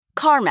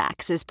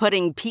CarMax is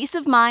putting peace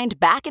of mind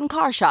back in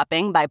car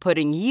shopping by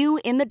putting you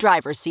in the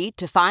driver's seat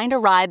to find a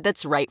ride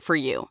that's right for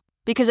you.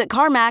 Because at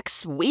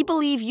CarMax, we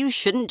believe you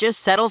shouldn't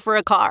just settle for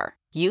a car.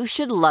 You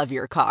should love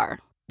your car.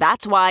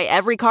 That's why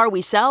every car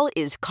we sell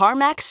is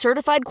CarMax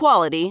certified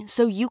quality,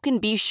 so you can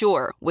be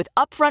sure with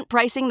upfront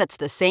pricing that's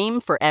the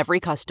same for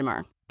every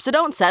customer. So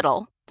don't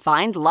settle.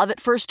 Find love at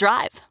first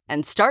drive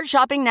and start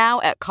shopping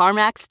now at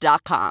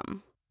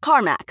CarMax.com.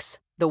 CarMax,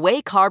 the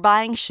way car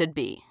buying should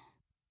be.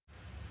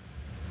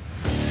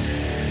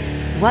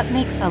 What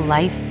makes a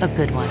life a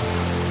good one?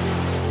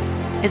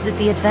 Is it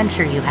the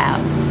adventure you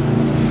have?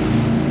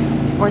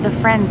 Or the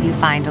friends you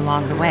find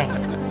along the way?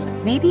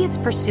 Maybe it's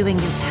pursuing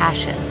your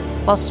passion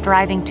while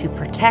striving to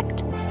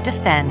protect,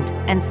 defend,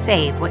 and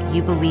save what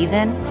you believe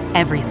in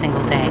every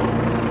single day.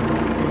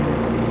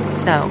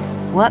 So,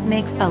 what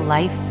makes a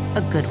life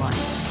a good one?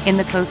 In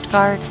the Coast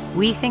Guard,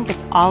 we think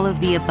it's all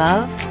of the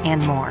above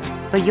and more,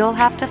 but you'll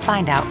have to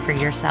find out for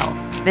yourself.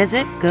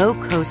 Visit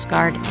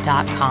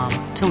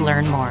gocoastguard.com to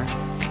learn more.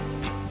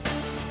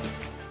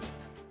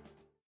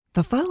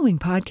 The following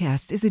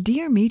podcast is a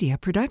Dear Media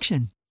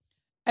production.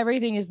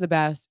 Everything is the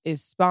Best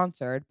is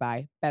sponsored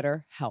by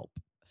BetterHelp.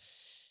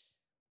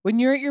 When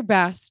you're at your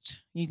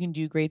best, you can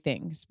do great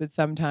things, but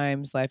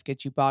sometimes life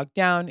gets you bogged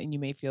down and you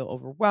may feel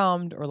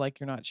overwhelmed or like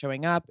you're not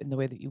showing up in the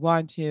way that you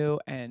want to.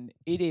 And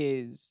it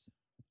is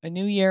a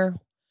new year.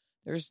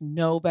 There's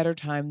no better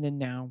time than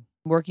now.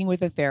 Working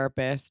with a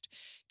therapist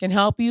can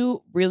help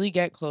you really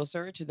get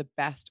closer to the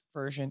best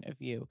version of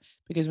you,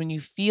 because when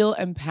you feel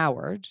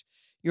empowered,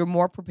 you're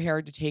more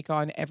prepared to take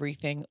on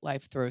everything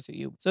life throws at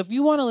you. So if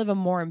you want to live a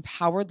more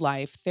empowered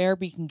life,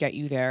 therapy can get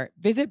you there.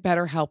 Visit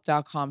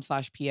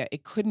betterhelp.com/Pia.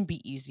 It couldn't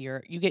be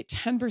easier. You get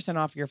 10%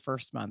 off your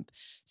first month.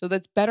 So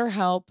that's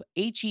BetterHelp,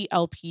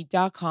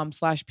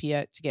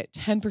 HELP.com/Pia to get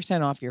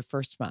 10% off your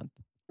first month.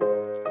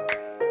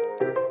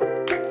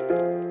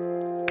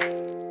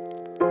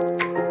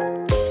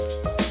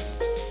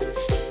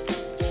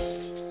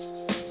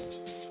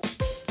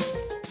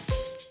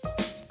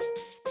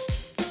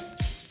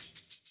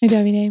 Hey,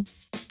 Davide.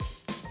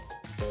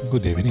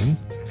 Good evening.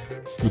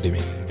 Good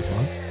evening,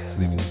 everyone.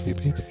 Good evening,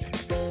 people.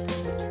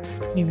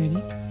 You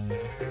ready?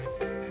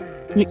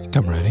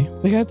 I'm ready.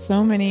 We got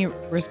so many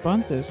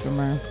responses from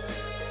our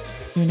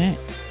Q&A.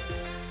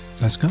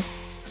 Let's go.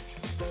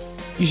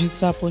 You should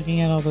stop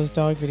looking at all those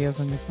dog videos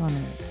on your phone.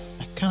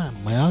 I can't.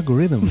 My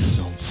algorithm is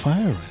on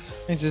fire right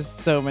now. It's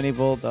just so many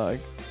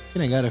bulldogs. I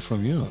think I got it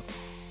from you.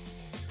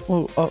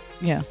 Well, oh,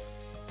 yeah.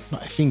 No,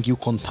 I think you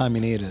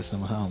contaminated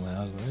somehow my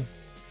algorithm.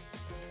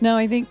 No,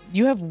 I think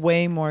you have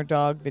way more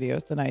dog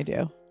videos than I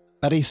do.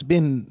 But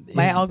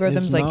my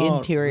algorithm's like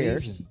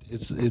interiors.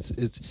 Reasoned.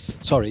 It's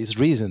sorry, it's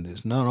reasoned.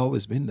 It's not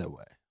always been that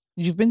way.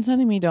 You've been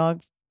sending me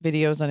dog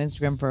videos on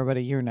Instagram for about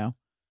a year now.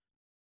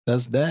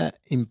 Does that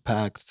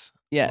impact?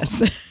 Yes.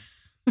 Like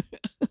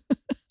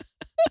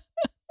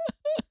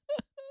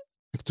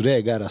today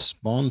I got a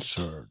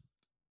sponsored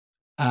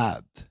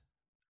ad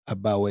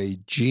about a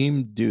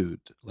gym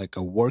dude, like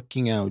a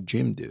working out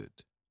gym dude,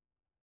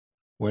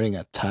 wearing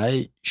a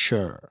tight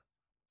shirt,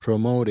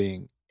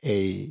 promoting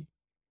a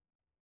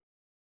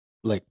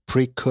like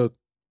pre-cooked,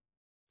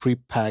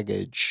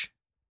 pre-packaged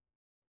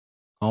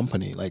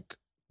company, like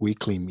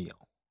weekly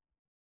meal.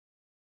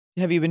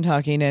 Have you been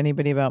talking to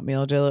anybody about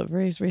meal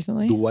deliveries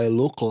recently? Do I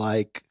look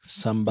like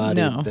somebody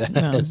that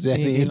has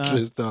any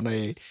interest on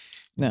a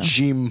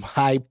gym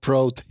high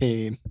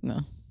protein?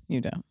 No,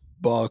 you don't.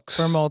 Box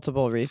for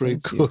multiple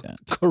reasons. You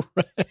don't.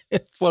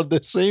 Correct. For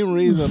the same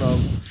reason of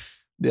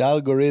the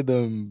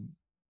algorithm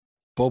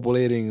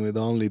populating with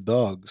only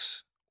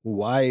dogs.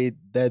 Why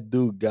that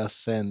dude got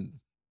sent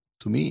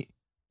to me?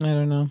 I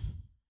don't know.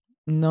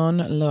 Non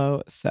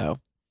lo so.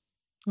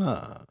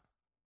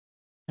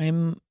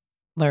 I'm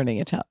learning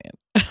Italian.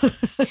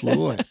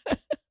 Fluent.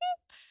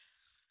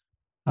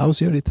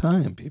 How's your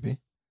Italian, Pipi?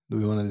 Do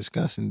we want to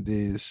discuss in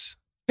this?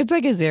 It's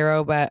like a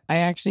 0, but I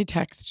actually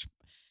text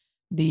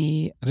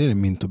I didn't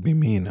mean to be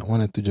mean. I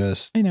wanted to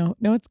just... I know.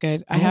 No, it's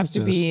good. I have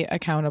to be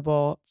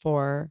accountable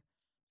for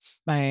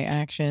my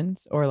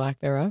actions or lack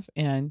thereof.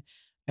 And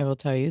I will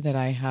tell you that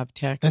I have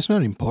texted... It's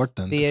not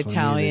important. The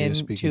Italian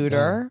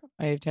tutor.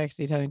 I have texted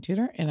the Italian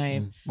tutor and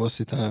I... What's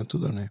the Italian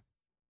tutor name?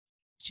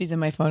 She's in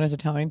my phone as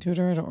Italian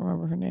tutor. I don't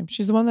remember her name.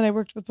 She's the one that I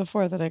worked with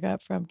before that I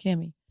got from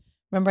Cami.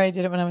 Remember I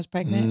did it when I was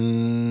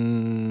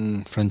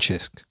pregnant?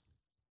 Francesca.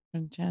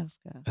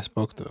 I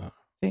spoke to her.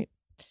 Sí.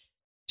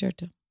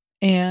 Certo.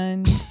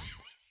 And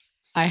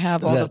I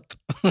have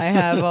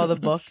all the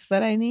books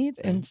that I need,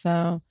 and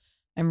so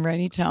I'm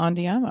ready to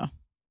andiamo.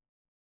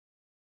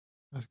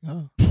 Let's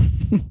go.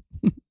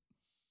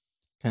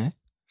 Okay,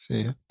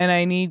 see you. And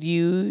I need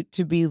you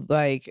to be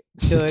like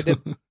good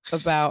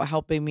about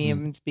helping me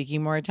and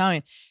speaking more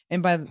Italian.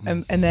 And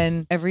and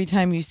then every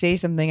time you say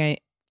something,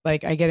 I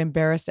get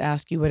embarrassed to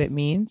ask you what it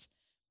means,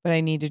 but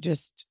I need to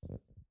just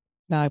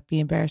not be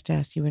embarrassed to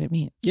ask you what it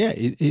means. Yeah,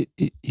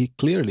 it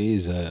clearly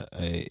is a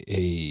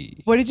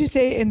What did you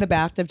say in the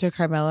bathtub to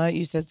Carmela?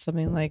 You said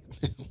something like,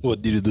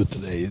 What did you do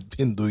today? You've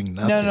been doing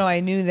nothing. no,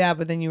 I knew that,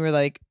 but then you were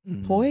like,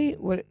 poi?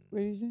 What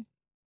did you say?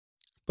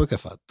 Poi che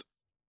hai fatto?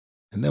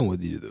 And then what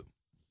did you do?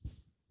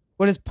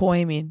 What does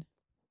poi mean?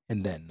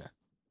 And then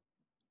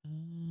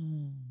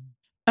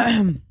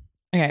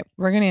Okay,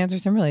 we're gonna answer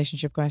some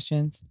relationship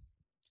questions.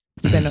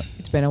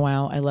 It's been a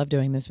while. I love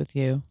doing this with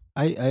you.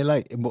 I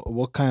like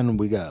what kind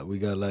we got. We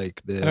got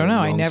like the I don't know.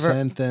 long I never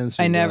sentence.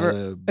 I we never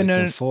got back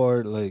and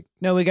forth. Like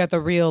no, we got the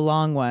real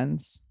long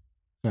ones,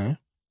 okay.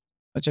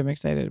 which I'm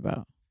excited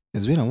about.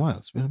 It's been a while.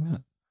 It's been a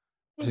minute.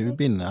 Have you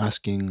been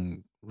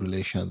asking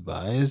relation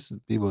advice?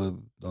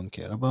 People don't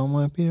care about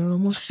my opinion no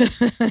more.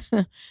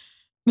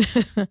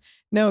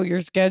 No,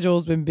 your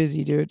schedule's been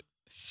busy, dude.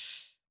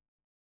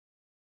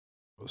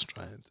 I was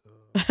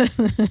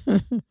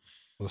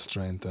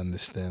trying to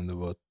understand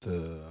what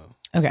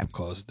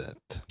caused that.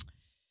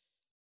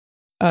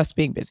 Us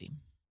being busy.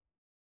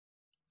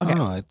 Okay.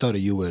 No, I thought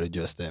you were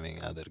just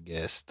having other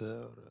guests.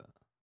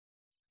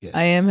 Guests.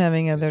 I am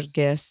having other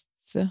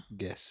guests.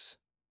 Guests.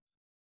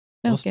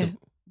 No,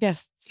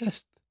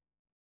 guests.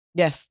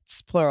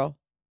 Guests, plural.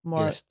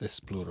 More. Guest is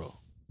plural.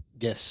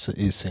 Guest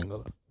is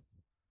singular.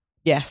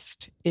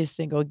 Guest is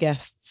single.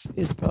 Guests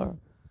is plural.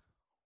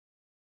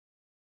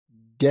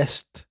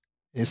 Guest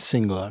is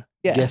singular.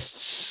 Yes.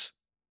 Guests.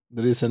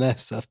 There is an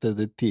S after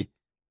the T.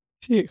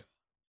 Phew.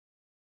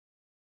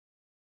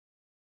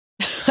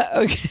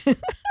 Okay.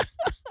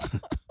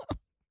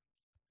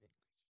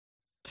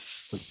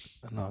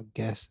 No,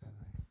 guest.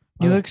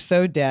 You look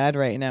so dad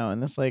right now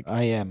in this like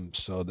I am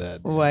so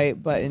dad.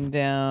 White button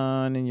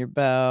down and your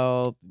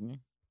belt.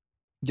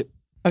 Yep.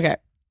 Okay.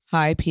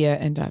 Hi, Pia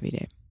and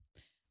Davide.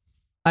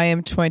 I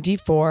am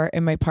 24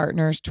 and my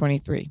partner is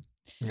 23.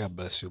 God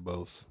bless you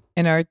both.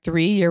 And our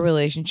 3-year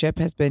relationship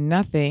has been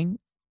nothing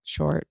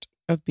short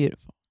of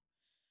beautiful.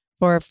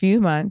 For a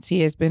few months,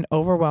 he has been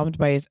overwhelmed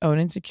by his own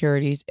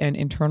insecurities and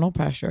internal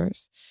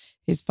pressures.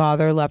 His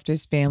father left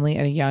his family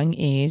at a young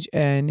age,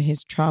 and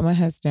his trauma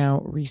has now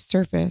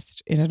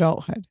resurfaced in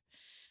adulthood.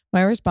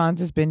 My response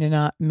has been to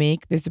not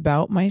make this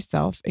about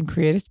myself and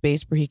create a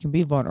space where he can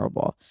be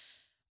vulnerable.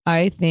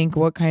 I think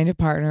what kind of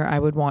partner I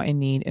would want and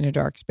need in a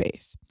dark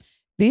space.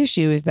 The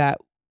issue is that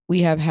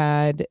we have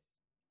had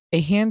a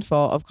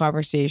handful of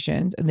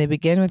conversations, and they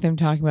begin with him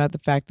talking about the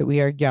fact that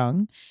we are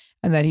young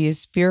and that he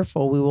is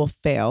fearful we will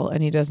fail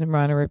and he doesn't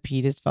want to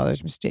repeat his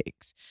father's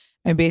mistakes.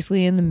 I'm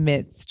basically in the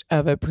midst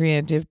of a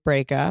preemptive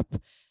breakup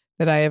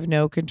that I have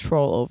no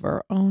control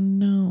over. Oh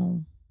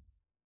no.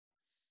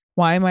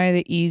 Why am I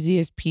the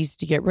easiest piece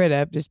to get rid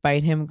of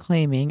despite him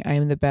claiming I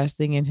am the best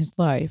thing in his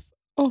life?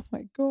 Oh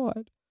my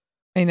God.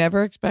 I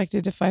never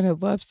expected to find a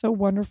love so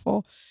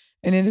wonderful,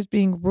 and it is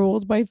being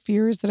ruled by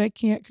fears that I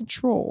can't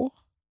control.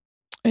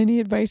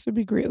 Any advice would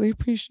be greatly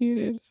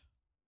appreciated.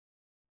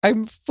 I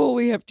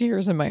fully have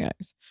tears in my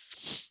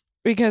eyes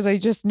because I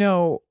just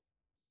know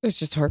it's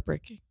just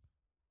heartbreaking.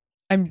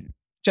 I'm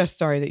just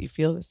sorry that you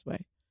feel this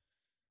way.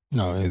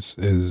 No,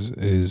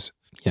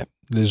 yeah.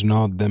 There's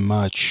not that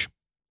much.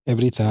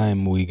 Every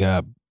time we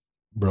got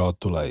brought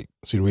to like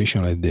a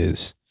situation like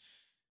this,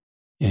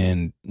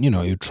 and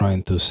you're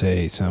trying to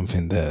say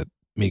something that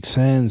makes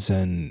sense,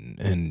 and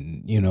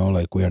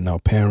like we are now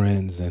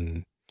parents,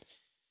 and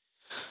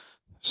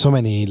so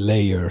many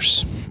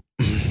layers.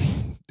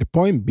 The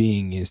point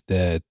being is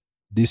that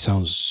this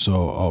sounds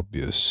so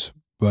obvious,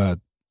 but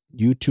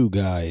you two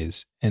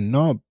guys, and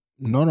not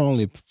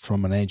only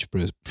from an age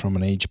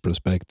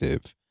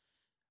perspective,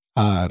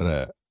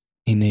 are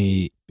in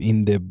the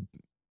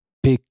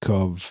peak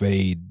of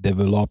a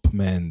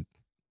development.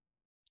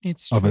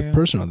 It's true. Of a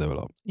personal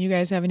development. You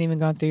guys haven't even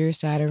gone through your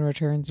Saturn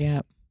returns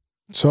yet.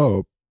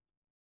 So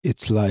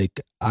it's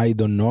like, I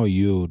don't know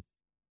you,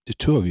 the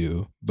two of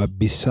you, but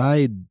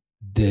beside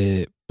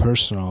the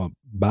personal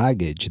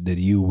baggage that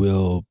you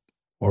will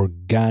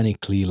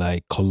organically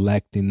like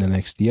collect in the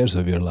next years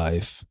of your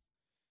life,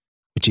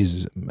 which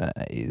is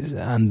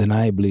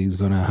undeniably is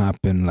going to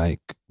happen,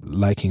 like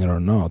liking it or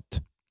not.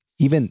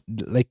 Even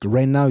like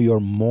right now, your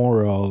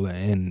moral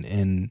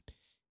and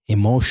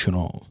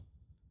emotional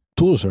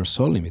tools are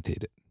so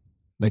limited.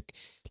 Like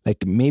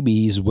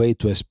maybe his way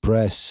to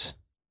express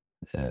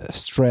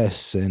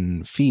stress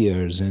and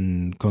fears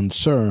and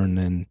concern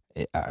and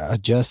are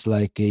just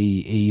like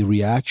a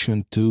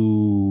reaction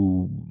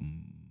to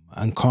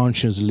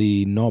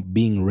unconsciously not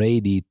being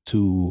ready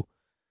to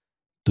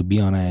be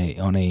on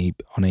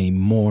a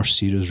more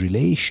serious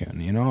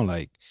relation.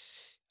 Like,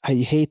 I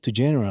hate to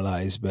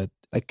generalize, but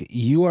like,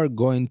 you are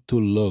going to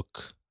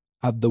look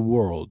at the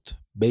world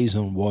based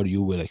on what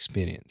you will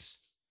experience.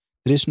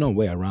 There is no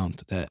way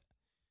around that.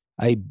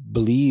 I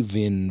believe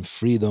in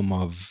freedom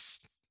of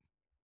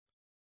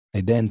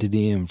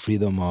identity and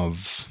freedom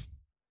of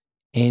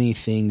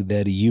anything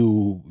that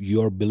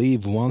your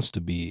belief wants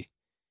to be,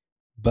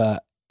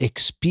 but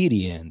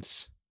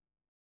experience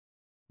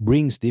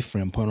brings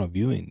different point of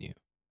view in you,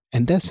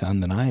 and that's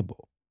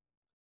undeniable.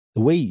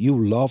 The way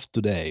you love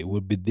today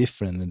will be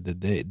different than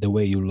the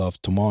way you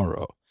love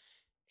tomorrow.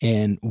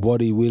 And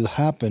what it will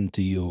happen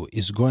to you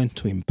is going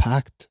to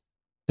impact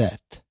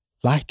that,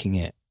 liking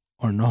it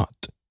or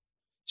not.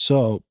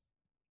 So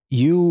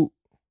you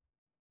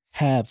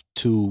have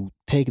to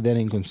take that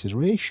in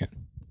consideration.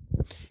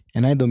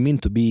 And I don't mean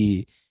to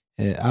be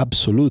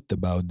absolute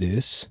about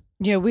this.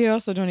 Yeah, we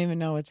also don't even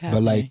know what's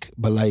happening.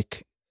 But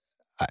like,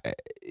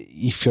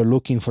 if you're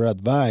looking for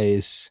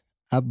advice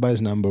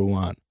number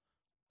one,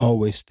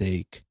 always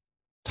take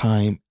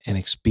time and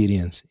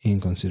experience in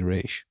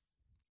consideration.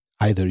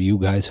 Either you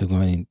guys are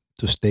going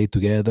to stay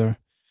together,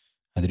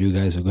 either you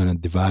guys are going to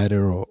divide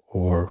her,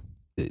 or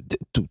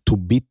to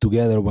be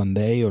together one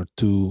day, or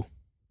to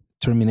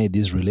terminate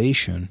this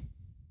relation.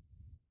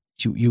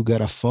 You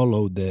gotta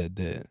follow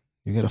the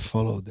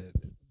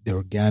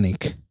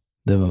organic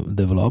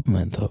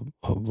development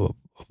of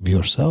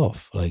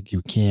yourself. Like,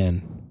 you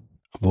can't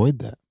avoid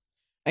that.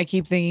 I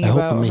keep thinking I hope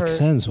about it makes her.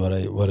 sense what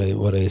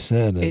I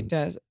said. It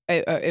does.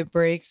 It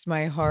breaks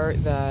my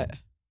heart that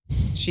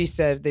she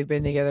said they've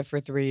been together for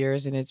 3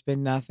 years and it's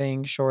been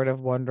nothing short of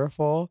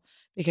wonderful,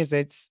 because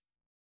it's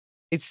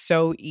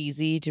so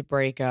easy to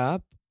break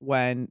up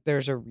when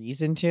there's a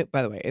reason to.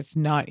 By the way, it's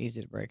not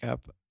easy to break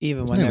up,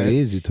 even when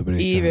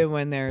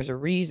when there's a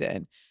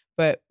reason.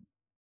 But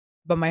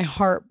my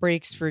heart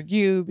breaks for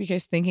you,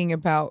 because thinking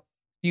about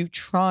you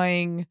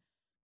trying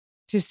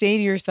to say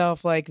to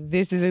yourself, like,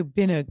 this has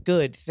been a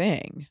good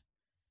thing.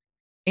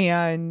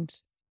 And,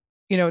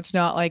 it's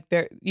not like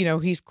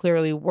he's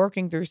clearly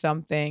working through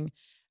something.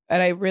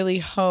 And I really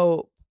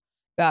hope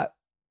that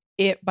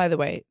by the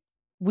way,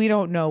 we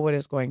don't know what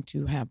is going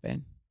to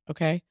happen.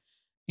 Okay.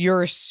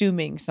 You're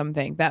assuming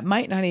something that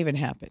might not even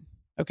happen.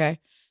 Okay.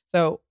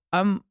 So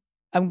I'm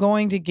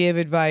going to give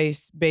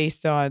advice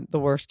based on the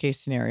worst case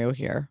scenario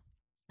here,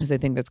 because I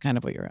think that's kind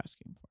of what you're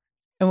asking for.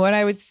 And what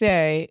I would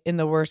say in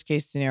the worst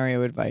case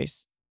scenario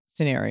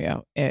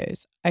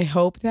is, I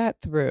hope that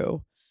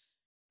through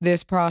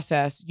this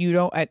process, you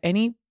don't at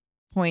any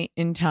point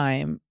in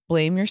time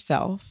blame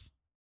yourself.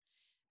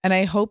 And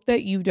I hope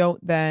that you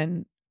don't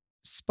then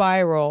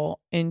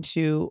spiral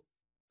into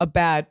a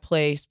bad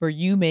place where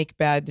you make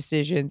bad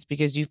decisions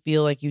because you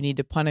feel like you need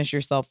to punish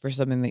yourself for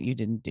something that you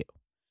didn't do.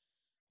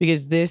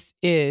 Because this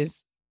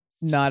is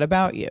not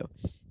about you.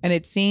 And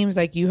it seems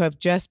like you have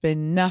just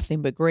been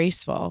nothing but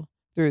graceful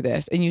through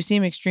this. And you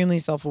seem extremely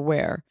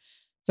self-aware.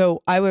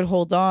 So I would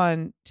hold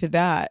on to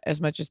that as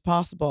much as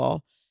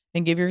possible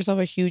and give yourself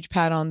a huge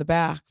pat on the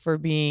back for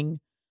being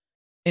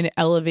an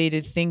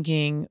elevated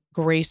thinking,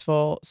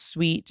 graceful,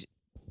 sweet,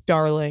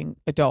 darling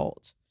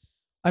adult.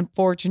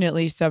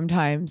 Unfortunately,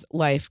 sometimes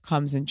life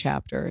comes in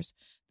chapters.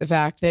 The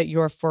fact that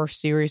your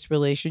first serious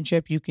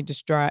relationship you can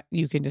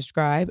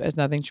describe as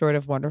nothing short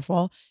of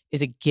wonderful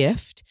is a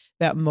gift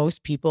that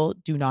most people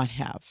do not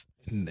have.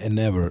 And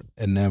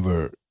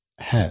never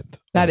had.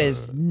 That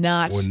is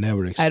not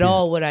at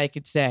all what I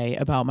could say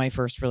about my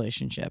first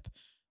relationship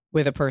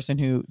with a person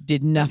who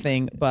did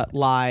nothing but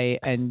lie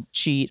and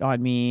cheat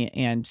on me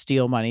and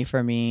steal money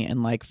from me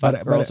and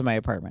fuck girls in my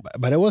apartment.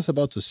 But I was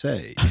about to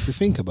say, if you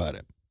think about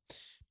it,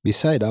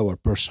 beside our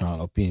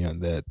personal opinion,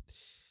 that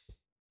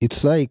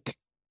it's like,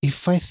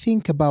 if I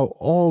think about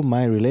all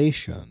my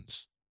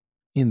relations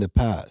in the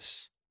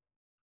past,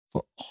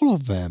 for all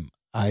of them,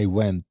 I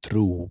went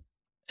through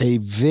a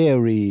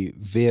very,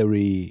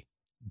 very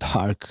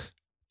dark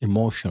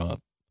emotional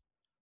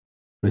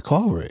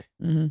recovery.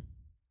 Mm-hmm.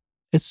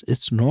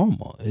 It's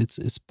normal.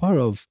 It's part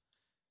of.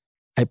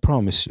 I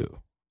promise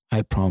you,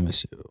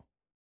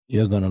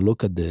 you're gonna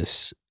look at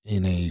this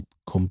in a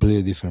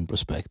completely different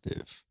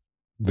perspective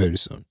very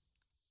soon.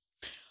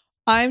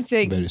 I'm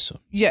saying very soon.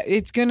 Yeah,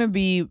 it's gonna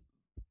be.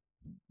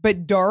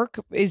 But dark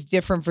is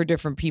different for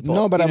different people.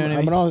 No, but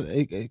I'm not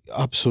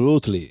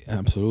absolutely,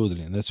 and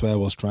that's why I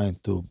was trying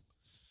to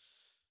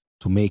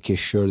make it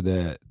sure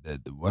that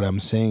what I'm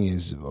saying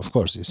is, of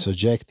course, it's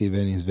subjective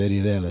and it's very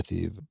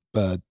relative.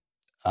 But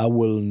I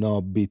will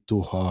not be too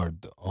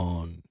hard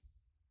on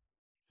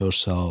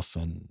yourself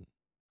and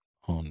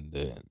on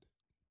the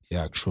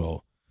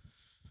actual,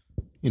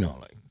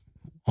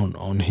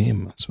 on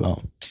him as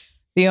well.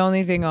 The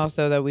only thing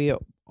also that we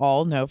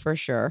all know for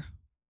sure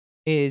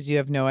is you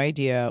have no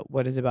idea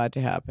what is about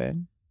to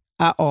happen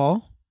at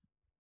all.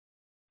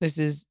 This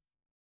is,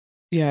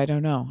 I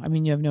don't know. I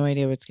mean, you have no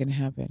idea what's going to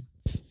happen.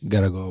 You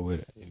gotta go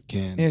with it. You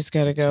can't. You just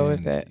gotta go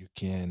with it. You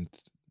can't.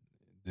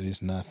 There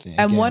is nothing.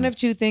 And one of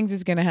two things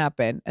is going to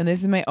happen. And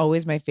this is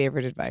always my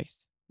favorite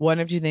advice. One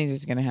of two things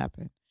is going to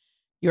happen.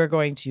 You're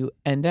going to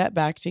end up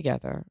back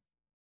together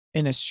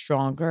in a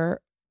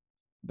stronger,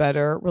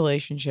 better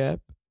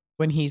relationship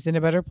when he's in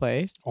a better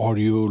place. Or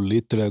you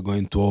literally are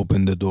going to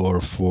open the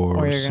door for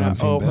something better. Or you're going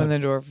to open the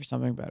door for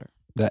something better.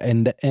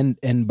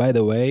 And by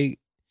the way,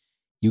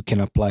 you can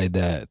apply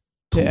that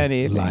to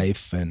anything.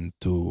 Life and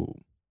to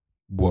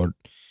what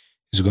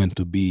is going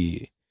to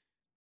be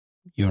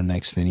your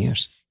next 10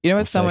 years. You know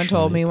what someone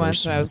told me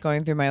once when I was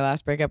going through my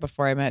last breakup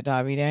before I met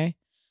Davide?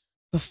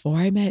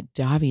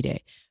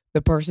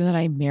 The person that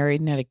I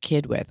married and had a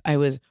kid with, I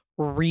was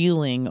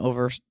reeling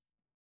over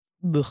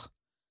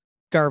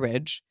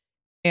garbage.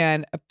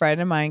 And a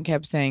friend of mine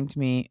kept saying to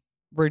me,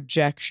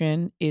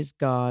 rejection is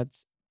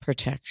God's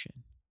protection.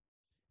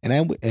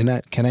 And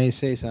I can I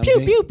say something?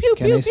 Pew, pew, pew,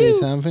 can pew, I say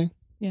pew. something?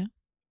 Yeah.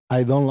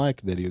 I don't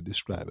like that you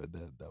describe it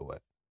that way.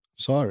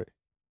 Sorry.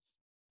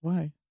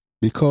 Why?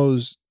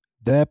 Because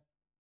that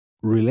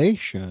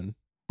relation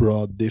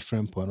brought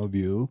different point of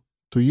view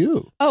to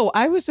you. Oh,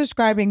 I was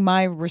describing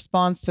my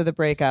response to the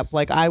breakup.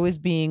 Like I was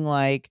being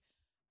like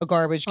a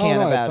garbage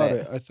can about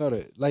it. I thought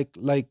it like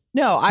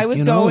No, I was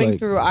you know, going like-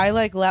 through, I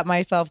like let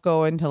myself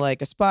go into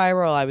like a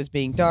spiral. I was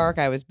being dark.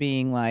 I was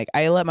being like,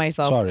 I let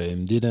myself. Sorry, I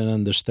didn't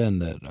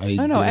understand that. I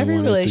Oh no, didn't every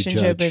want it to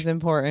relationship judge. is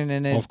important.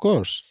 And it, Of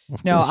course.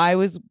 no,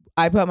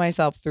 I put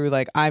myself through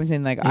like, I'm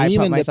saying like, And I put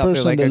even the myself through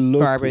person like that a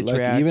look garbage like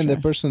reaction. even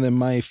the person that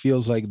might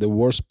feels like the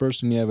worst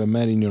person you ever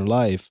met in your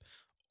life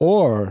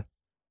or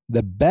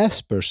the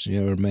best person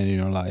you ever met in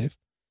your life,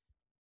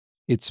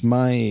 it's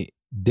my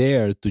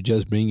dare to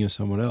just bring you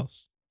somewhere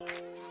else.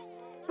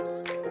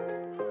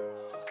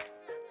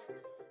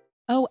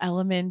 Oh,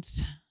 Element,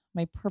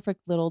 my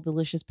perfect little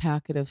delicious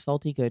packet of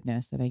salty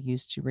goodness that I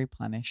use to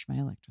replenish my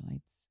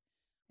electrolytes.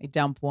 I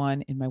dump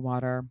one in my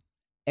water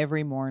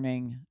every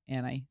morning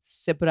and I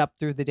sip it up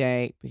through the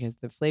day because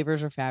the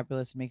flavors are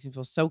fabulous. It makes me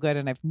feel so good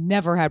and I've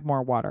never had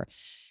more water.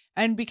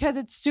 And because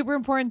it's super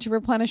important to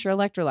replenish your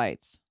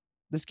electrolytes.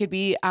 This could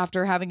be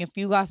after having a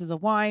few glasses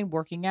of wine,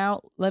 working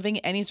out, living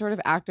any sort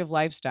of active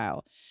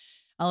lifestyle.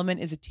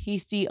 Element is a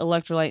tasty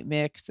electrolyte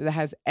mix that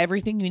has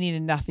everything you need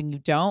and nothing you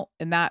don't.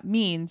 And that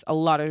means a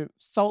lot of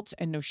salt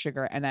and no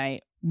sugar. And I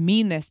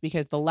mean this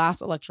because the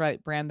last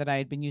electrolyte brand that I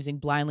had been using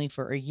blindly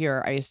for a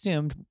year, I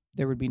assumed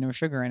there would be no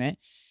sugar in it.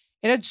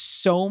 It had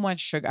so much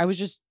sugar. I was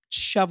just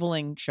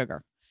shoveling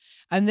sugar.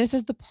 And this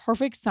is the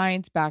perfect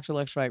science-backed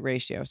electrolyte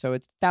ratio. So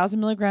it's 1,000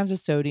 milligrams of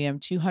sodium,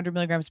 200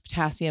 milligrams of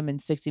potassium,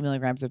 and 60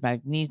 milligrams of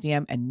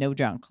magnesium, and no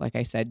junk. Like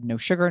I said, no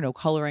sugar, no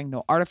coloring,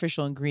 no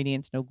artificial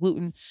ingredients, no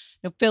gluten,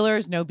 no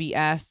fillers, no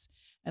BS.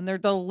 And they're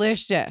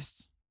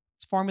delicious.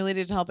 It's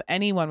formulated to help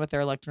anyone with their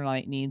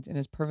electrolyte needs and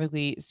is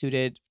perfectly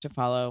suited to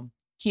follow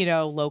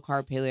keto,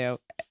 low-carb, paleo,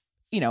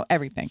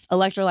 everything.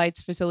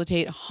 Electrolytes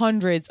facilitate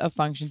hundreds of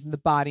functions in the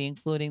body,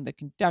 including the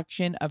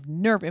conduction of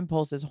nerve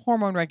impulses,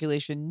 hormone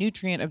regulation,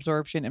 nutrient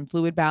absorption, and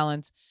fluid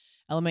balance.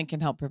 Element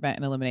can help prevent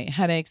and eliminate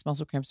headaches,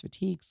 muscle cramps,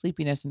 fatigue,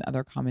 sleepiness, and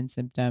other common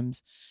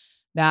symptoms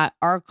that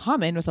are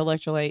common with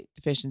electrolyte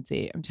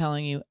deficiency. I'm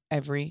telling you,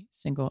 every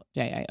single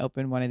day I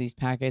open one of these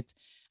packets.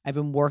 I've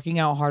been working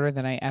out harder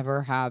than I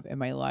ever have in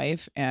my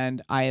life,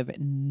 and I have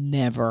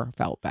never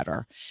felt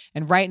better.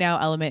 And right now,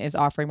 Element is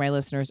offering my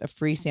listeners a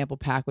free sample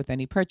pack with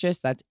any purchase.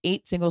 That's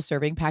 8 single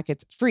serving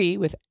packets free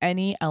with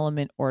any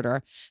Element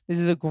order. This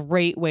is a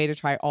great way to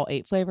try all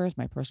 8 flavors.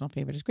 My personal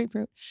favorite is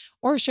grapefruit,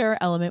 or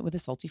share Element with a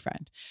salty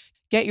friend.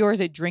 Get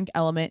yours at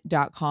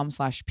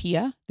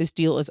drinkelement.com/Pia. This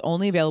deal is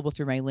only available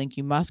through my link.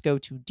 You must go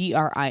to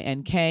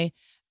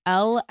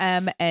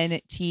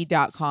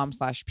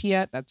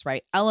DRINKLMNT.com/Pia. That's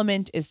right.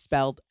 Element is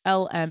spelled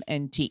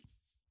LMNT.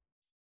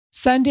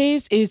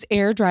 Sundays is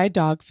air-dried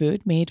dog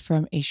food made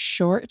from a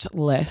short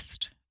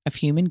list of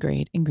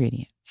human-grade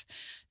ingredients.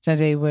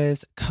 Sunday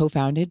was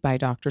co-founded by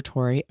Dr.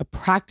 Tori, a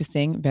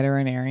practicing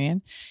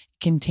veterinarian.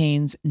 It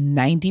contains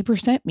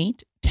 90%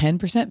 meat,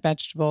 10%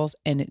 vegetables,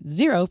 and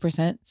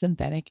 0%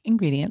 synthetic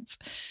ingredients.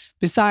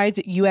 Besides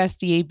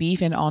USDA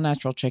beef and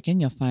all-natural chicken,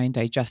 you'll find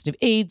digestive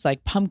aids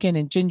like pumpkin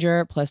and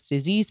ginger, plus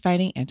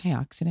disease-fighting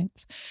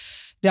antioxidants.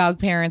 Dog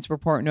parents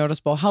report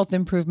noticeable health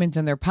improvements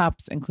in their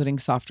pups, including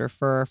softer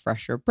fur,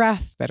 fresher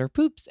breath, better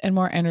poops, and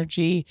more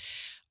energy.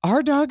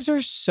 Our dogs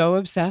are so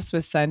obsessed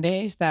with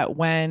Sundays that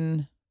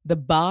when the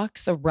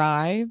box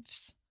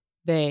arrives,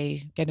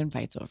 they get in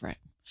fights over it.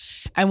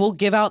 And we'll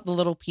give out the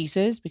little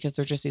pieces because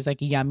they're just these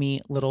like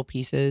yummy little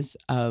pieces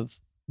of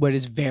what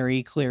is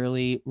very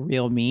clearly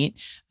real meat.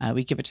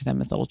 We give it to them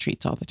as little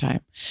treats all the time.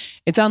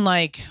 It's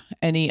unlike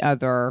any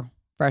other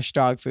fresh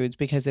dog foods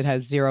because it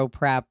has zero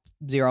prep,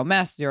 zero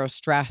mess, zero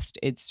stress.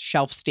 It's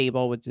shelf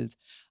stable, which is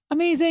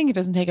amazing. It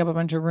doesn't take up a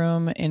bunch of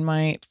room in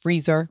my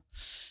freezer.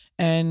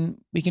 And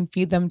we can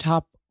feed them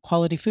top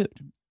quality food.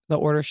 The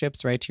order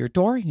ships right to your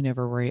door. You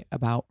never worry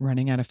about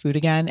running out of food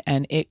again.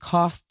 And it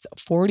costs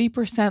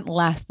 40%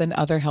 less than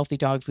other healthy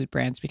dog food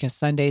brands because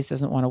Sundays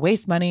doesn't want to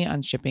waste money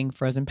on shipping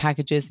frozen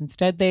packages.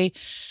 Instead, they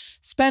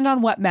spend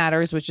on what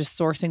matters, which is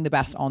sourcing the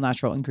best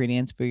all-natural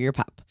ingredients for your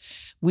pup.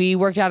 We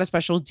worked out a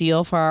special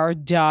deal for our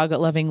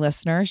dog-loving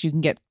listeners. You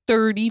can get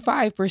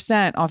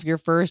 35% off your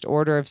first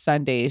order of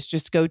Sundays.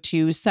 Just go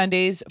to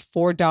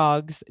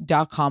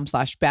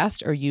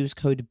sundaysfordogs.com/best or use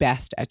code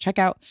BEST at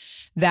checkout.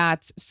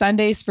 That's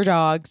Sundays for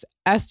Dogs,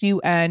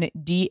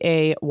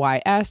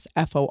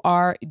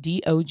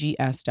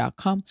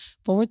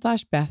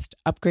 sundaysfordogs.com/best.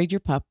 Upgrade your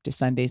pup to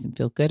Sundays and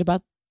feel good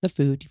about the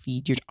food you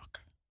feed your dog.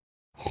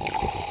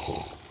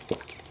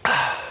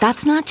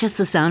 That's not just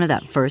the sound of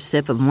that first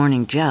sip of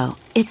Morning Joe.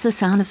 It's the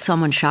sound of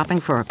someone shopping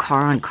for a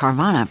car on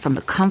Carvana from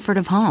the comfort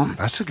of home.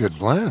 That's a good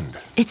blend.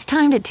 It's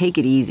time to take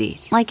it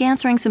easy, like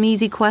answering some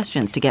easy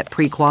questions to get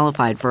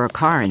pre-qualified for a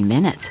car in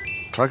minutes.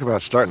 Talk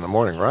about starting the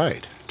morning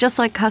right. Just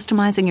like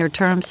customizing your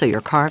terms so your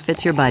car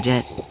fits your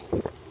budget.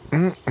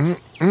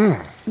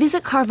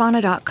 Visit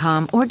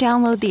Carvana.com or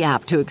download the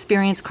app to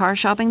experience car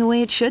shopping the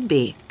way it should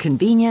be.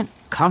 Convenient,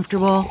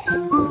 comfortable.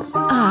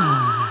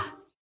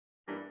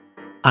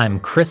 I'm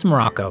Chris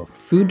Morocco,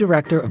 food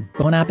director of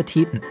Bon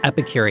Appetit and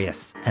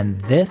Epicurious, and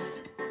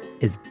this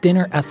is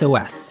Dinner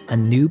SOS, a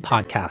new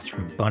podcast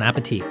from Bon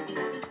Appetit.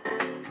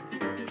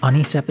 On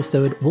each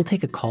episode, we'll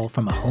take a call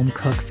from a home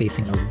cook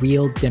facing a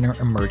real dinner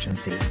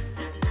emergency.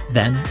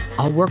 Then,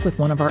 I'll work with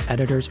one of our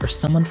editors or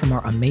someone from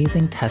our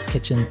amazing test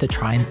kitchen to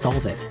try and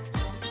solve it.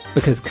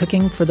 Because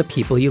cooking for the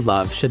people you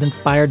love should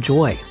inspire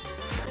joy,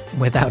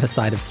 without a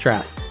side of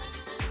stress.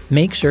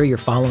 Make sure you're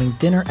following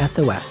Dinner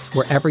SOS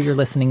wherever you're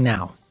listening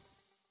now.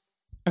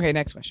 Okay,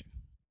 next question.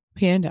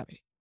 Pia and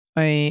Davide.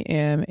 I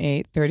am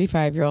a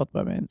 35-year-old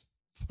woman.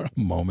 For a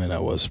moment, I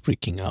was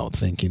freaking out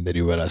thinking that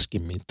you were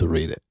asking me to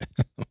read it.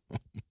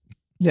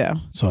 Yeah.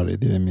 Sorry,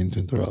 didn't mean to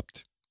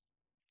interrupt.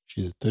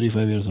 She's a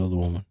 35 years old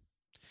woman.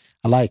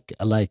 I like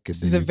it.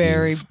 This is a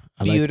very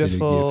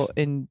beautiful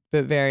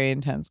but very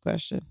intense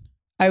question.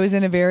 I was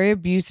in a very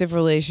abusive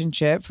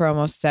relationship for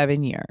almost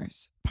 7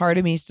 years. Part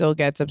of me still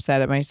gets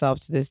upset at myself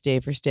to this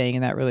day for staying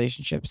in that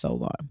relationship so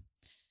long.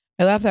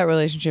 I left that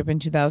relationship in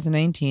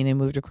 2019 and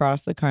moved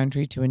across the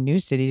country to a new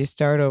city to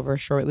start over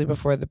shortly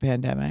before the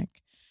pandemic.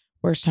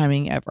 Worst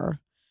timing ever.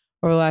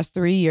 Over the last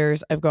 3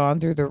 years, I've gone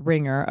through the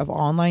ringer of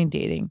online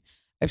dating.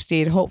 I've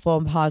stayed hopeful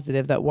and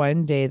positive that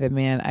one day the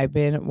man I've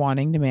been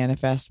wanting to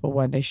manifest will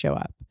one day show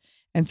up.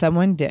 And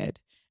someone did.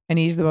 And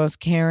he's the most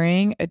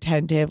caring,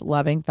 attentive,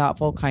 loving,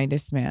 thoughtful,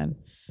 kindest man.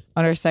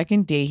 On our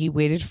second date, he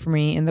waited for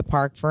me in the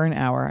park for an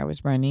hour. I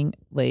was running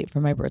late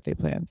for my birthday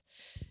plans.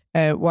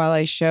 While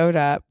I showed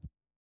up,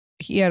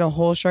 he had a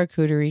whole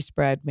charcuterie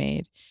spread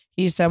made.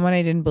 He's someone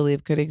I didn't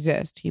believe could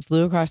exist. He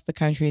flew across the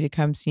country to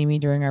come see me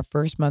during our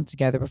first month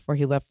together before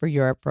he left for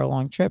Europe for a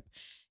long trip.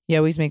 He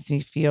always makes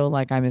me feel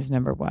like I'm his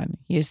number one.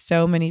 He has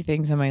so many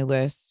things on my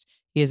list.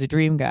 He is a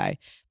dream guy,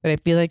 but I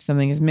feel like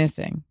something is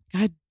missing.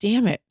 God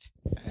damn it.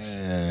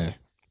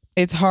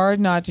 It's hard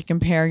not to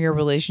compare your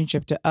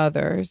relationship to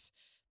others,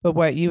 but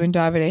what you and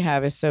Davide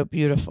have is so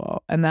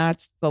beautiful, and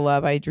that's the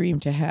love I dream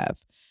to have.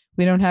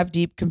 We don't have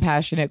deep,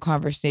 compassionate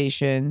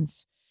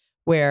conversations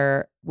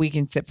where we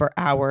can sit for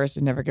hours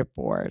and never get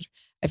bored.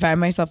 I find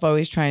myself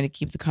always trying to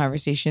keep the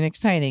conversation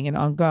exciting and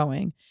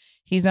ongoing.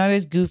 He's not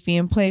as goofy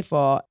and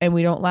playful, and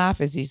we don't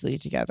laugh as easily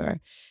together.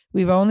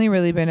 We've only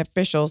really been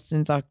official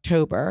since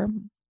October,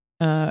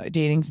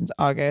 dating since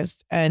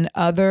August. And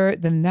other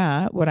than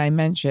that, what I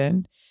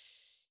mentioned,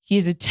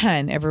 he's a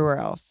 10 everywhere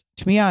else.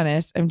 To be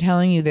honest, I'm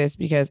telling you this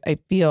because I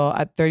feel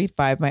at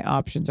 35, my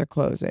options are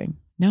closing.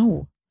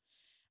 No,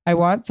 I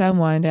want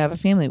someone to have a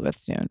family with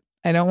soon.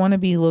 I don't want to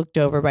be looked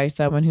over by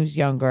someone who's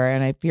younger,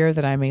 and I fear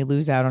that I may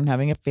lose out on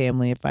having a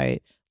family if I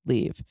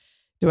leave.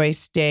 Do I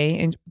stay?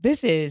 And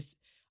this is...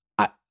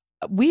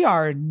 we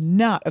are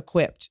not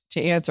equipped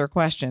to answer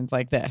questions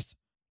like this.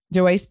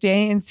 Do I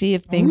stay and see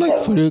if things... I would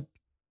like for you...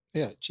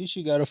 Yeah,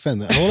 Chichi got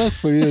offended. I would like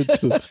for you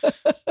to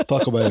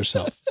talk about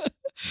yourself.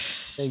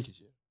 Thank you,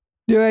 Chichi.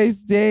 Do I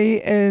stay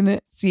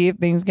and see if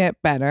things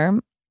get better?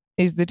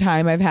 Is the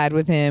time I've had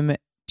with him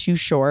too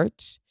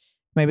short?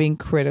 Am I being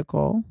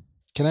critical?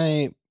 Can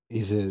I...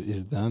 Is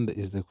it done?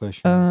 Is the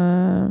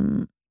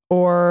question?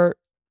 Or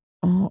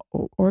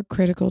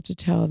critical to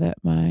tell that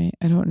I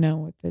don't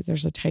know,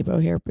 there's a typo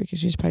here because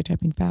she's probably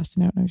typing fast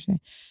and I don't know what she's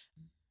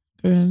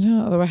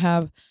saying. Although I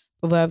have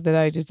the love that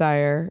I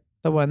desire,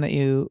 the one that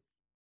you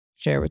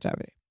share with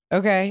Davide.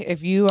 Okay,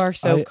 if you are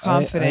so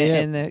confident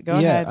in the, go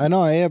ahead. Yeah, I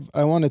know.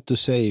 I wanted to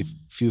say a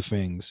few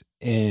things,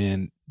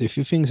 and the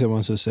few things I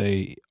want to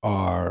say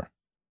are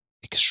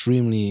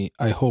extremely,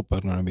 I hope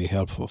are going to be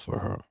helpful for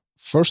her.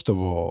 First of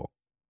all,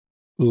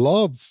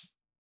 love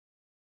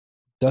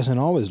doesn't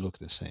always look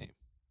the same.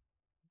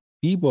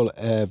 People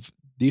have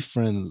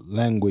different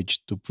language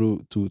to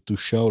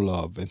show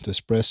love and to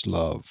express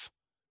love,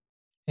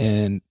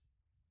 and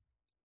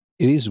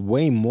it is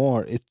way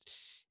more.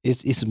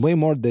 It's way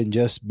more than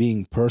just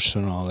being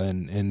personal,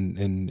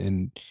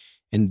 and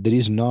there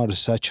is not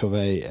such of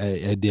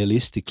a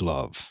idealistic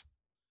love.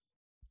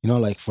 You know,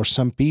 like for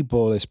some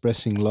people,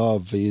 expressing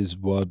love is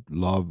what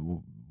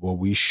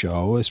we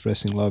show.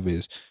 Expressing love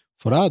is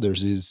for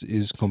others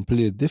is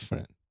completely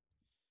different.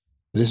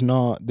 There is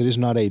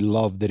not a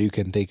love that you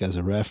can take as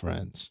a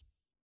reference.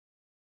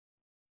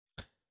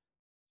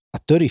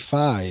 At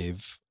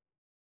 35,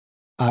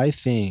 I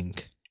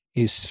think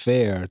it's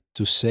fair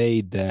to say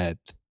that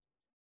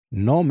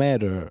no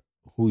matter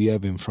who you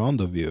have in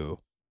front of you,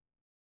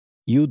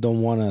 you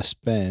don't want to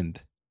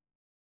spend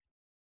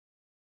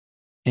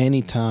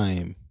any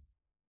time,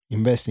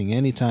 investing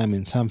any time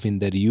in something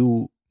that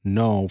you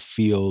know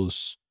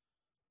feels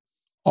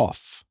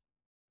off.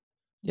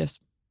 Yes.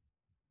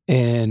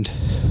 And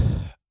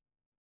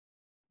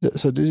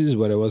so this is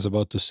what I was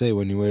about to say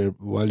while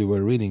you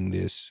were reading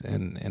this,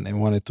 and I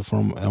wanted to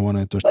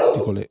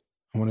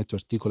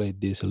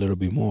articulate this a little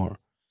bit more.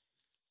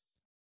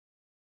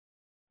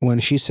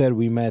 When she said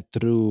we met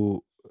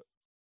through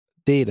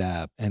date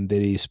app and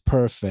that is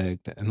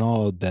perfect and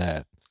all of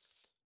that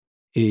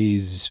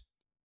is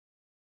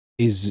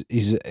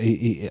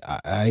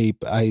I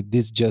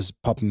this just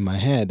popped in my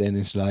head, and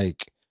it's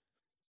like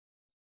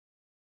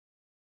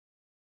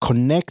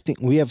connecting.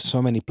 We have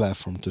so many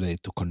platforms today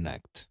to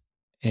connect,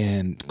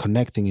 and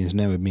connecting has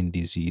never been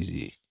this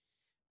easy.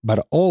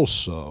 But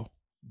also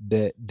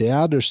the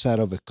other side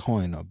of a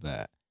coin of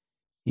that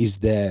is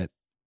that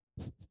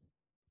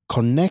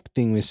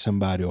connecting with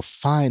somebody or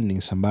finding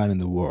somebody in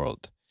the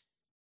world,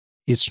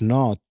 it's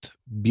not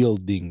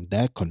building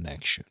that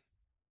connection.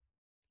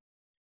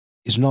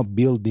 It's not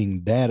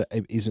building that.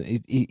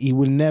 It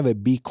will never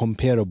be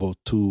comparable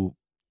to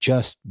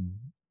just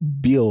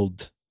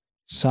build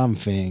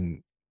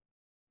something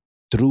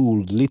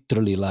through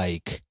literally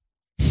like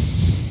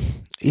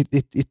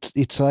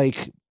it's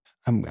like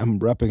I'm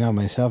wrapping up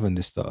myself in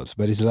these thoughts,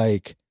 but it's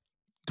like,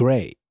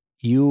 great,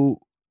 you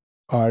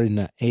are in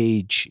an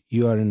age,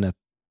 you are in a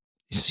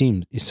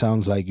it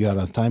sounds like you are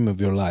in a time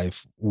of your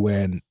life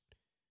when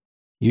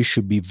you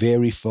should be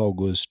very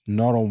focused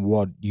not on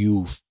what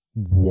you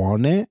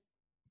want it,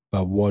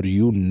 but what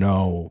you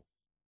know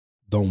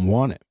don't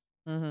want it.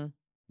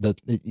 Mm-hmm.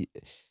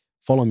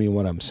 Follow me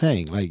what I'm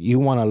saying. Like, you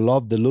want to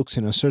love the looks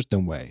in a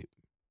certain way.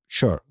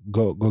 Sure,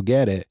 go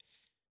get it.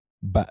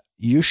 But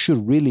you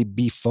should really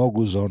be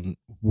focused on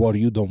what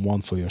you don't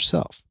want for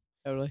yourself.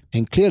 Totally.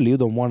 And clearly you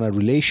don't want a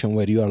relation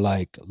where you are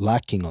like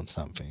lacking on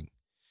something.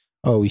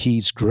 Oh,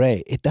 he's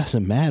great. It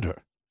doesn't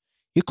matter.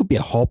 He could be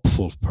a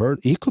hopeful person.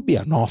 He could be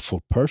an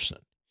awful person.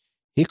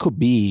 He could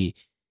be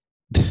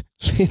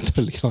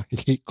literally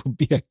like, he could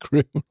be a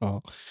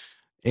criminal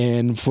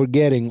and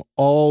forgetting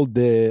all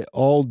the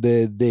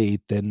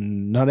date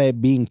and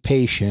not being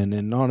patient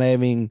and not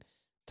having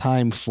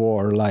time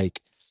for, like,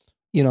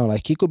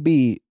 like, he could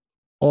be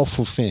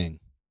awful thing,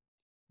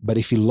 but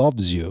if he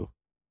loves you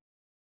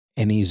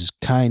and he's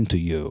kind to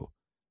you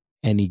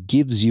and he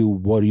gives you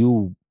what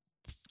you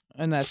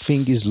And that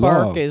think is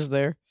spark love, is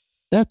there.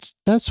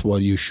 that's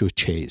what you should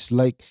chase.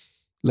 Like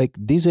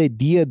this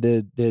idea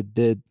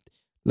that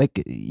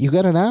like, you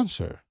got an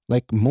answer,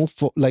 like,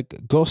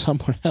 like, go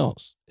somewhere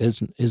else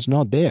is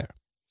not there.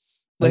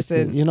 Like,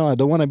 Listen, I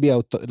don't want to be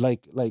out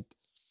like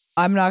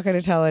I'm not going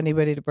to tell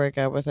anybody to break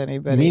up with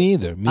anybody. me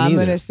neither. I'm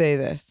going to say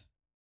this.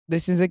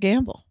 This is a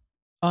gamble.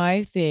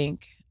 I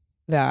think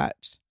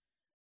that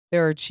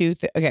there are two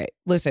things. Okay,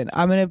 listen,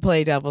 I'm going to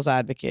play devil's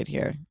advocate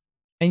here.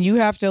 And you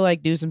have to,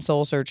 like, do some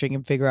soul searching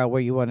and figure out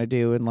what you want to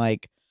do and,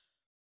 like,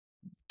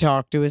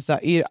 talk to his,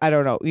 I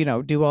don't know,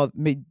 do all,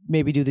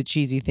 maybe do the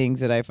cheesy things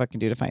that I fucking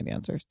do to find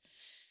answers.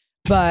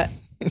 But,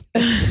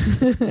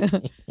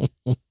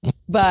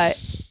 but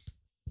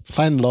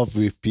find love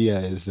with Pia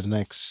is the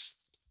next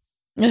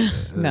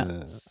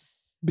no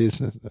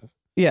business.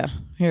 Yeah,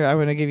 here, I'm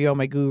going to give you all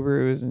my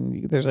gurus,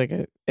 and there's like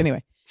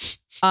anyway,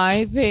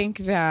 I think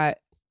that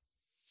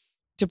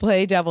to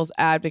play devil's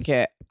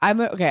advocate, I'm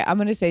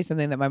going to say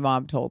something that my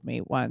mom told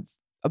me once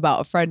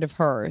about a friend of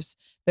hers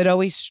that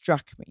always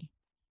struck me,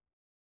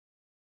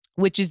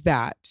 which is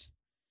that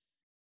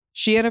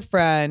she had a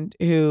friend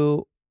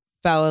who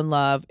fell in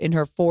love in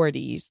her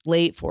 40s,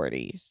 late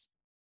 40s,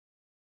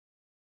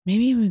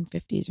 maybe even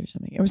 50s or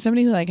something. It was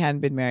somebody who, like,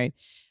 hadn't been married.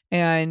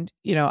 And,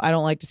 I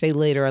don't like to say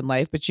later in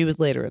life, but she was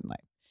later in life.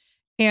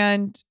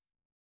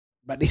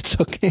 But it's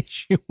okay.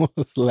 She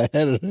was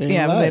later in life.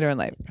 Yeah, it was later in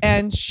life.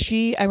 And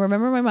I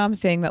remember my mom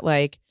saying that,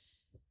 like,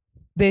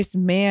 this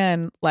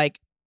man, like,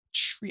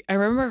 I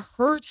remember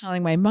her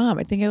telling my mom,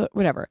 I think,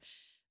 whatever,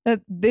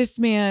 that this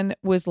man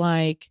was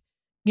like,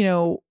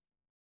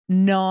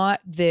 not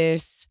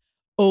this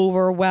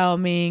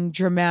overwhelming,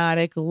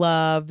 dramatic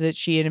love that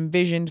she had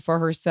envisioned for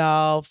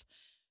herself,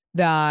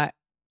 that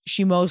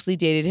she mostly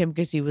dated him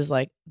because he was,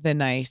 like, the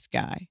nice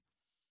guy.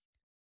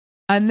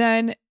 And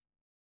then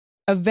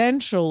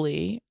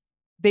eventually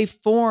they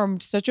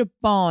formed such a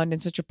bond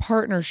and such a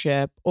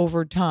partnership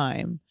over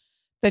time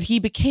that he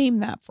became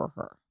that for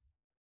her.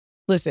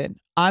 Listen,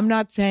 I'm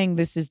not saying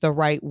this is the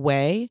right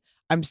way.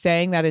 I'm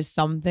saying that is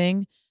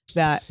something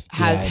that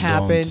has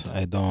happened.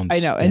 I don't. I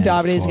know. And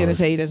Davide is going to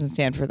say he doesn't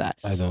stand for that.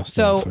 I don't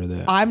stand for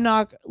that. I'm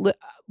not.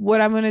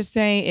 What I'm going to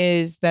say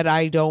is that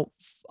I don't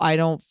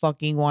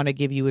fucking want to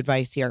give you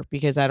advice here,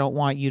 because I don't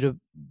want you to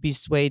be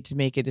swayed to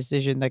make a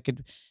decision that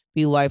could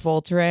be life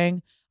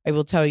altering. I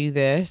will tell you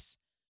this.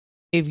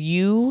 If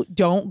you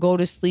don't go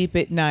to sleep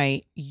at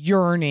night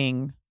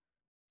yearning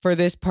for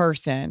this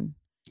person,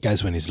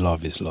 guys, when it's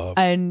love, is love.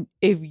 And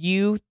if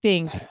you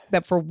think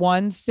that for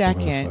 1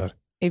 second,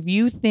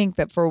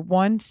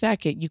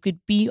 you could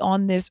be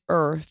on this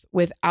earth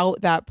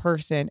without that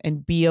person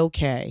and be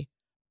okay,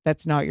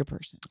 that's not your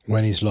person.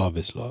 When it's love,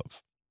 is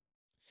love.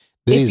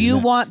 If you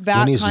want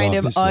that kind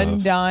of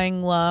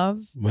undying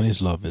love, when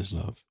it's love, is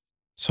love.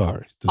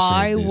 Sorry to say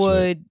I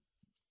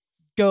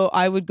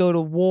would go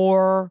to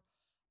war.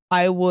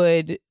 I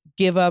would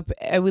give up.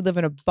 I would live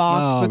in a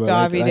box with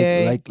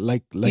Davide.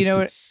 Like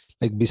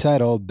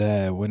beside all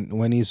that,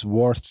 when it's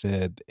worth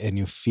it and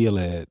you feel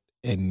it,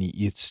 and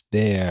it's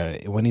there.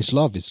 When it's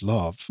love, it's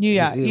love.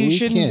 Yeah, you We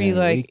shouldn't be can-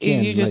 like, we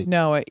can, you just like,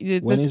 know it. The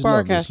when it's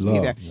spark love, has it's to be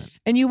there. love, man.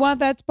 And you want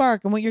that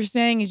spark. And what you're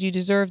saying is you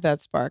deserve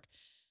that spark.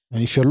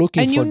 And if you're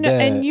looking And you for know-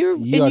 that, and you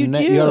do.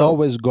 you're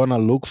always gonna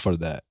look for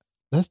that.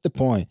 That's the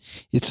point.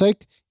 It's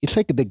like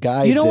the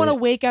guy. You don't want to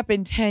that- wake up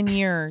in 10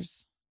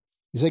 years.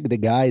 It's like the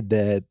guy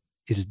that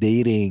is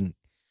dating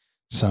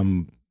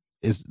some.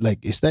 It's like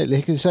it's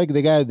like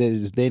the guy that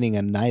is dating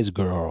a nice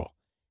girl,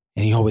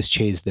 and he always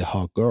chases the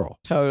hot girl.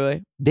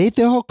 Totally. Date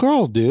the hot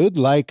girl, dude.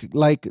 Like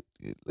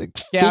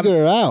Yeah,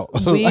 figure it out.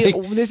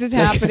 This is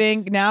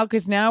happening now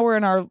because now we're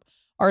in our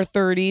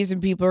 30s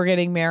and people are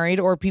getting married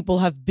or people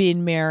have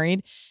been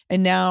married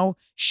and now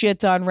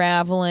shit's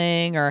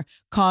unraveling or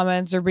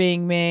comments are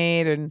being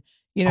made and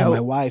my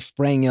wife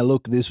praying I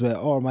look this way,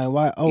 or my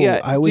wife. Oh, Yeah,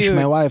 I wish dude.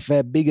 my wife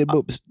had bigger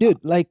boobs, dude.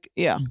 Like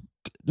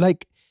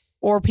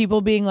or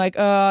people being like,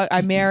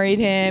 I married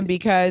him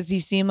because he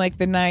seemed like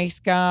the nice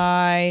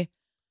guy.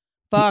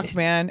 Fuck,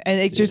 man. And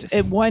it's just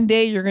one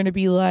day you're going to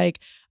be like,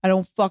 I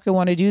don't fucking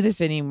want to do this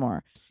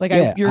anymore. Like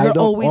you're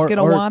always going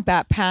to want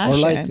that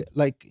passion.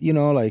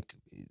 Or like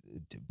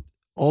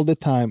all the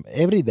time,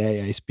 every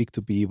day I speak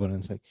to people and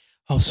it's like,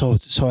 oh, so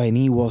and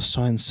he was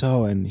so and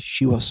so and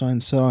she was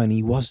so and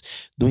he was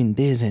doing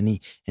this and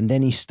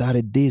then he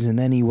started this and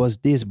then he was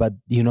this, but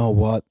you know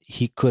what?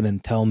 He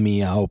couldn't tell me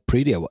how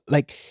pretty I was.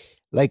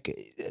 Like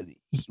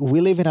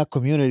we live in a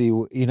community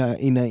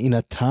in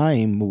a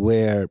time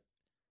where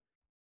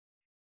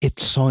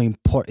it's so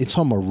important. It's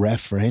almost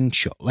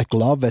referential. Like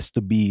love has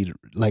to be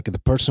like the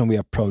person we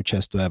approach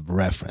has to have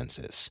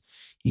references.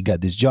 He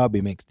got this job.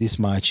 He makes this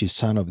much. He's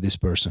son of this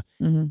person.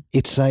 Mm-hmm.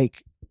 It's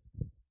like,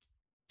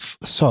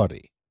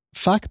 sorry,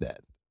 fuck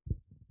that.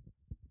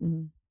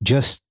 Mm-hmm.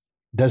 Just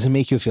doesn't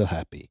make you feel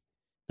happy.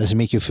 Doesn't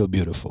make you feel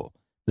beautiful.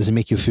 Doesn't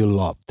make you feel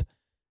loved.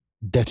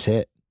 That's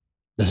it.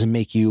 Doesn't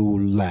make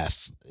you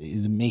laugh.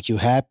 It make you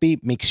happy.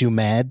 Makes you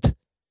mad.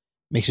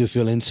 Makes you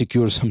feel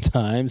insecure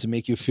sometimes.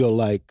 Make you feel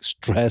like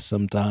stressed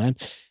sometimes.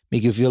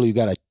 Make you feel you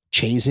gotta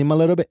chase him a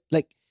little bit.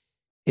 Like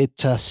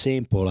it's as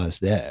simple as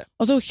that.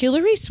 Also,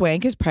 Hilary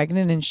Swank is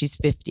pregnant and she's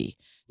 50.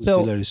 Who's So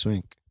Hilary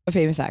Swank? a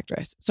famous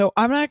actress. So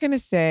I'm not going to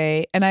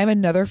say, and I have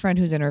another friend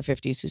who's in her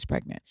 50s who's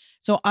pregnant.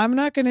 So I'm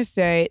not going to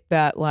say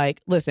that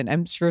like, listen,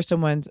 I'm sure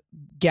someone's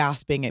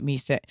gasping at me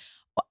saying,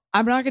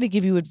 I'm not going to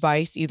give you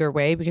advice either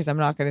way because I'm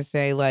not going to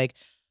say like,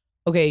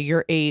 okay,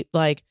 you're 8,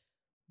 like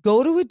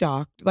go to a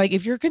doctor. Like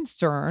if you're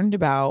concerned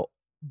about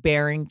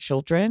bearing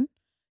children,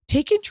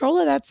 take control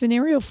of that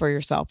scenario for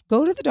yourself.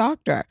 Go to the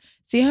doctor.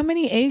 See how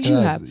many eggs you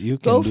have.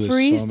 Go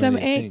freeze some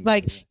eggs.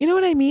 Like, you know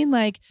what I mean?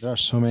 Like there are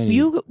so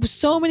many.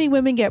 So many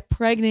women get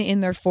pregnant in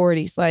their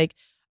 40s. Like,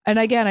 and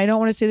again, I don't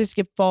want to say this to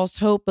give false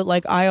hope, but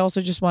like, I also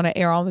just want to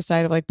err on the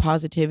side of like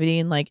positivity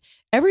and like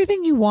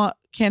everything you want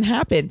can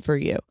happen for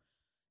you.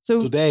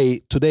 So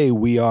today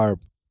we are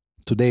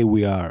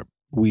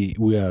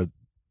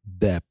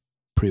that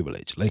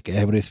privileged. Like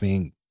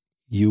everything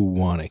you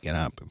want, it can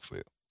happen for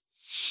you.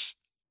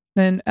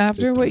 Then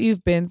after what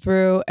you've been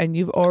through and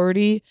you've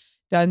already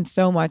done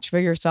so much for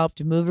yourself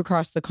to move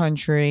across the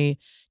country,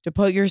 to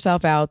put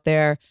yourself out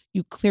there,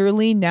 you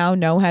clearly now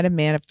know how to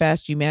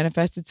manifest. You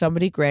manifested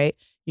somebody great.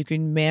 You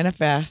can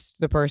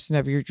manifest the person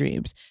of your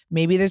dreams.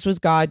 Maybe this was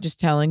God just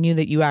telling you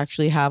that you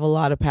actually have a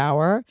lot of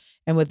power.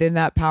 And within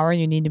that power,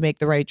 you need to make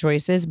the right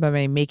choices. But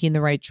by making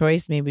the right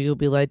choice, maybe you'll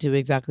be led to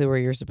exactly where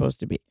you're supposed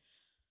to be.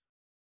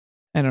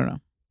 I don't know.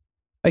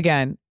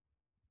 Again,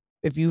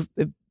 if you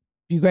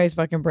guys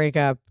fucking break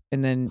up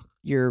and then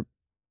you're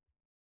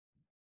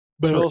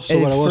But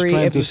also what I was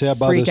trying to say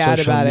about the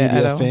social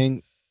media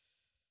thing,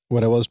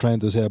 what I was trying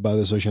to say about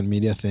the social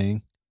media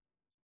thing,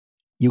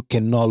 you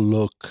cannot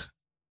look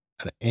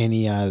at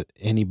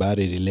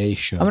anybody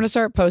relation. I'm going to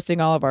start posting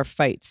all of our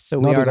fights so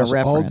we are to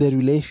reference. All the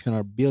relations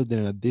are built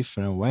in a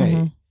different way.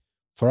 Mm-hmm.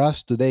 For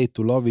us today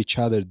to love each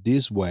other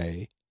this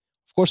way,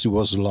 of course it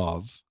was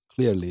love,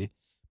 clearly,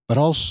 but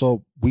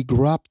also we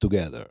grew up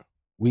together.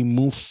 We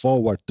move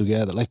forward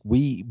together. Like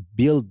we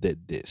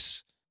builded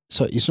this.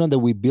 So it's not that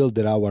we built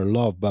our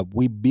love, but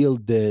we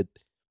built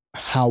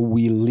how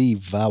we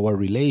live our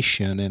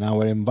relation and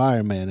our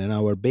environment and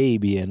our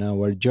baby and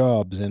our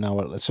jobs and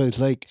so it's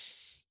like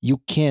you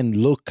can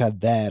look at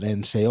that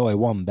and say, oh, I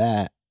want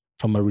that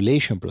from a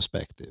relation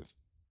perspective.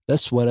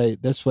 That's what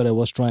I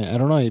was trying. I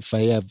don't know if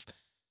I have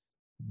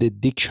the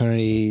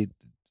dictionary,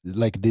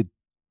 like the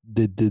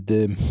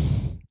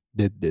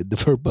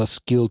verbal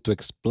skill to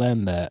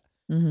explain that.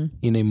 Mm-hmm.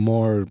 In a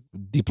more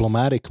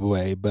diplomatic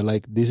way, but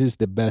like this is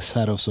the best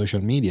side of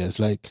social media. It's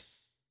like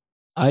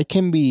I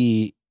can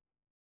be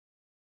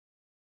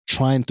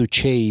trying to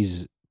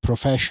chase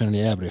professionally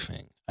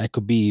everything. I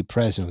could be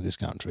president of this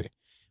country,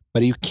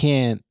 but you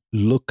can't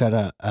look at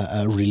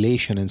a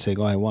relation and say,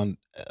 oh, I want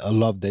a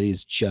love that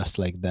is just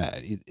like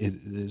that.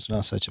 There's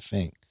not such a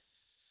thing.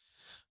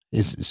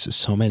 It's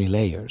so many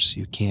layers.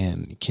 You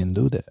can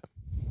do that.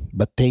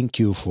 But thank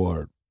you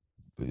for.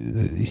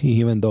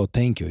 Even though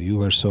thank you, you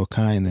were so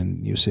kind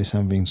and you say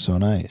something so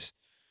nice,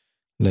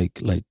 like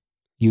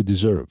you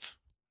deserve.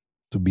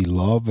 to be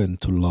loved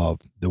and to love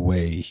the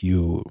way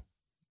you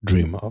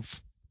dream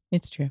of.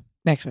 It's true.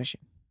 Next question.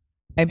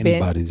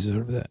 Anybody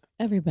deserve that?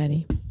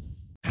 Everybody.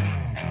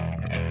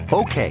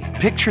 Okay,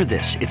 picture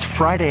this. It's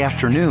Friday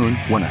afternoon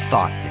when a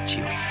thought hits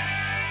you.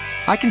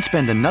 I can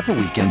spend another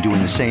weekend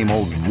doing the same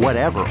old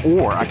whatever,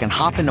 or I can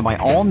hop into my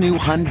all-new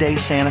Hyundai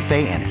Santa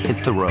Fe and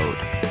hit the road.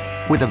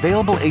 With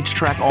available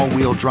H-Track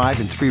all-wheel drive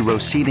and 3-row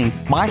seating,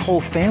 my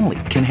whole family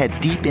can head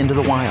deep into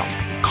the wild.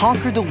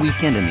 Conquer the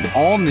weekend in the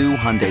all-new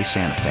Hyundai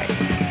Santa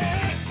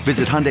Fe.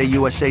 Visit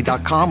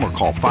HyundaiUSA.com or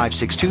call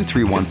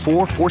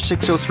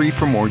 562-314-4603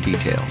 for more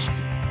details.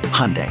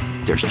 Hyundai,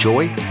 there's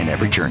joy in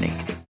every journey.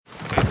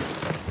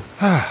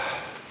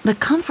 The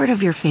comfort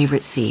of your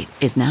favorite seat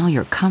is now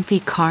your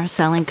comfy car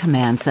selling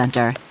command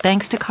center,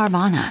 thanks to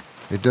Carvana.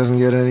 It doesn't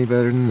get any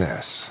better than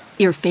this.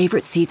 Your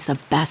favorite seat's the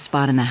best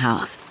spot in the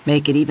house.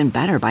 Make it even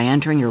better by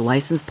entering your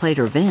license plate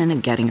or VIN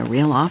and getting a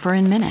real offer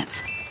in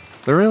minutes.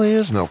 There really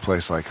is no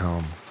place like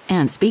home.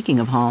 And speaking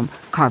of home,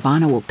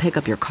 Carvana will pick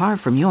up your car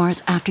from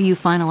yours after you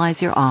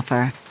finalize your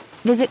offer.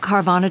 Visit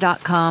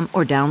Carvana.com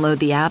or download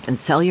the app and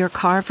sell your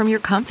car from your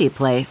comfy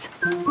place.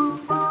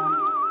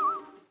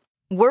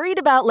 Worried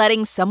about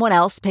letting someone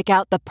else pick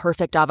out the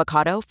perfect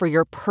avocado for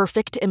your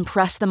perfect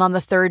impress them on the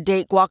third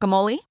date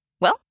guacamole?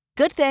 Well,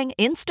 good thing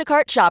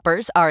Instacart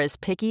shoppers are as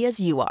picky as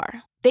you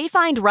are. They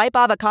find ripe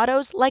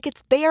avocados like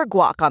it's their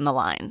guac on the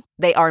line.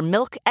 They are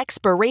milk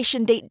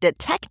expiration date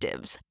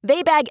detectives.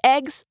 They bag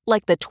eggs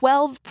like the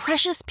 12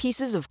 precious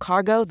pieces of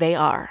cargo they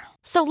are.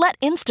 So let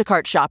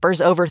Instacart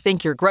shoppers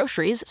overthink your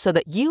groceries so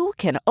that you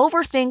can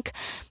overthink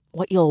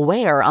what you'll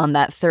wear on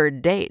that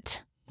third date.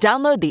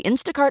 Download the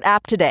Instacart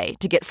app today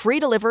to get free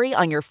delivery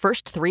on your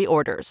first 3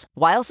 orders,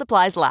 while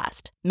supplies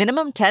last.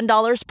 Minimum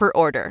 $10 per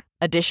order.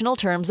 Additional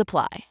terms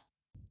apply.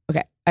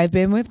 Okay. I've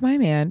been with my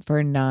man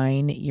for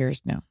 9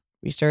 years now.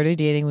 We started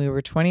dating, we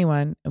were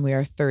 21, and we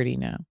are 30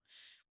 now.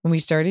 When we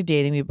started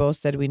dating, we both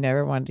said we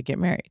never wanted to get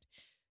married.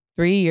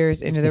 3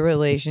 years into the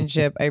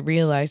relationship, I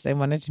realized I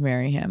wanted to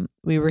marry him.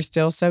 We were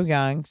still so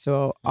young,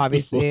 so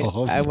obviously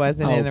I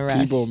wasn't in a rush.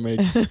 People make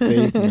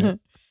statements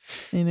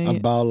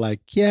about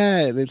like,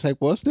 yeah, it's like,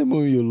 what's the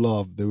movie you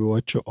love that we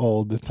watch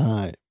all the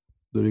time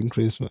during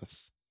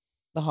Christmas?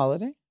 The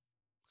Holiday?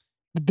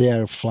 They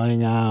are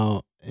flying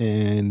out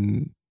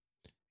and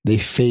they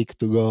fake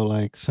to go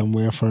like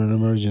somewhere for an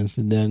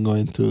emergency. And they're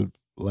going to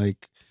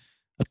like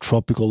a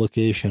tropical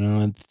location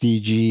on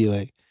TG,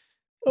 like,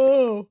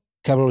 oh,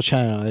 Capital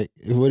China. Like,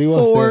 what it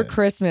was 4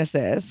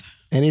 Christmases.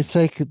 And it's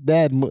like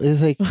that.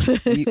 It's like,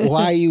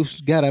 why you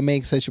gotta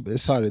make such a...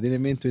 Sorry,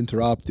 didn't mean to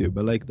interrupt you,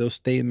 but like those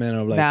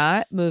statements of like...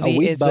 That movie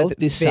we is both with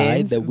decide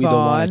Vince that we don't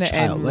want a Vaughn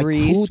child. and Like,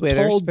 Reese who told you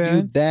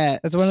Witherspoon.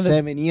 that That's one of the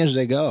 7 years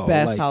ago?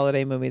 best Like,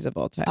 holiday movies of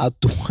all time.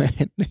 at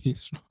 20.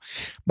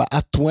 But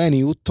at 20,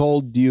 who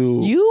told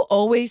you... You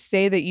always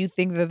say that you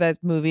think that that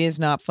movie is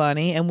not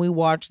funny, and we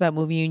watch that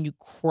movie and you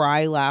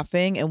cry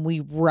laughing, and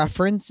we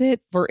reference it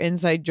for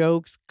inside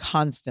jokes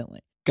constantly.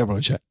 Capital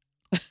China.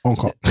 On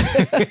call.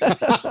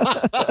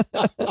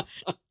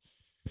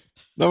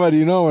 Nobody,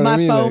 you know what I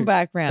mean? My phone like,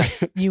 background,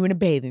 you in a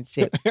bathing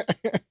suit.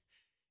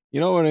 You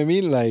know what I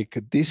mean? Like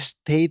this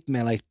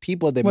statement, like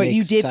people that What make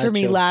you did for such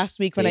me a last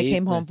week when I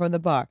came home statement. from the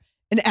bar.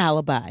 An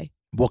alibi.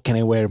 What can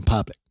I wear in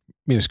public?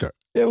 Miniskirt.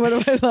 Yeah, what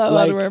am I allowed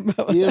Like, to wear?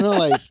 you know,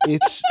 like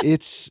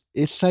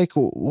it's like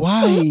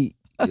why,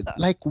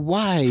 like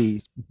why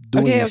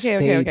doing Okay. a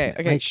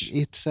statement? Like, Shh.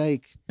 it's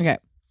like Okay.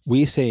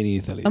 we say in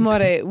Italy.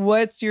 Amore,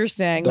 what's your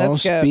saying? Don't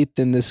Let's go. spit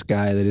in the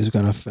sky that is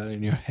gonna fall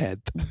in your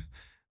head.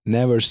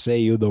 Never say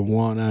you don't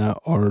wanna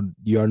or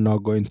you're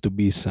not going to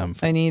be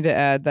something. I need to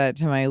add that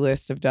to my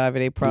list of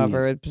Davide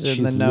proverbs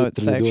in the She's notes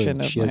literally section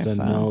doing- of She my has a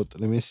phone. note.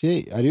 Let me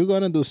see. Are you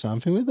gonna do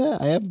something with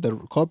that? I have the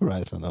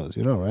copyright on those.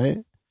 You know, right?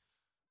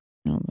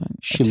 Hold on.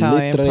 She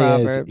Italian literally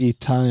proverbs. has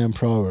Italian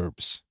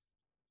proverbs.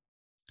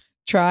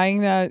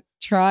 Trying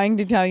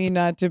to tell you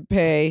not to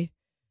pay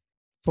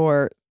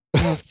for.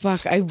 Oh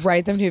fuck! I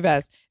write them too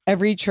fast.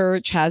 Every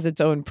church has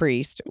its own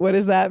priest. What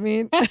does that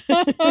mean?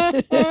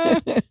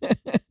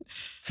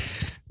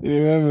 You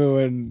remember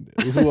when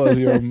it was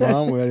your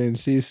mom? We were in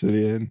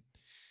Sicily and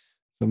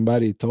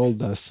somebody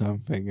told us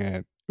something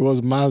and it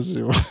was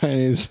Massimo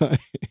and it's like,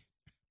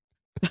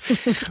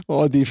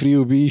 oh, di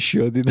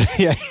friubiscio.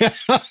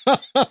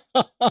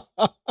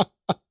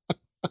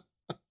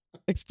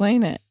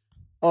 Explain it.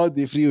 Oh,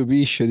 di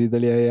friubiscio di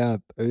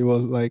tagliaiato. It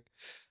was like,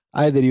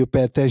 either you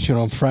pay attention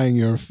on frying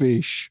your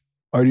fish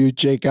or you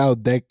check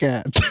out that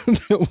cat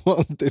that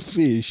want the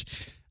fish.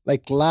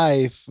 Like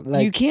life.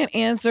 Like You can't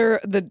answer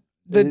the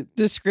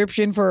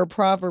description for a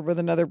proverb with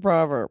another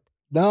proverb.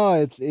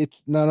 No,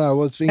 it's no. I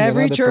was thinking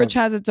Every another church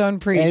proverb. has its own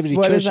priest. Every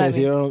What does church that has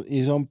mean?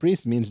 his own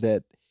priest means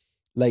that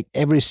like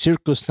every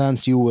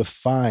circumstance you will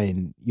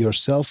find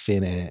yourself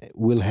in it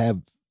will have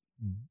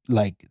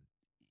like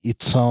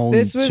its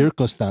own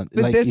circumstance.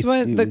 But like this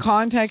one, the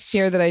context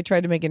here that I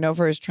tried to make a note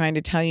for is trying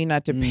to tell you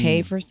not to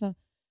pay for something.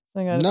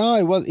 No,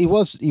 it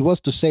was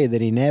to say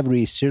that in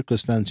every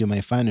circumstance you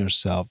might find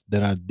yourself,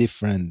 there are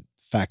different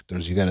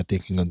factors you got to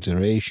take in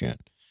consideration.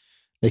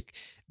 Like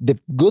the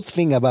good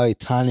thing about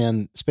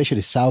Italian,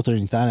 especially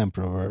Southern Italian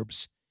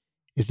proverbs,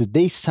 is that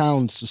they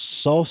sound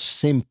so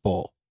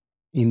simple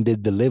in the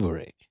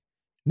delivery.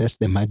 That's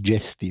the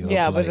majesty of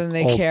but then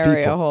they old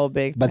carry people. a whole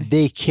big thing. But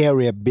they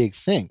carry a big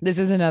thing. This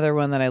is another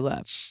one that I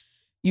love.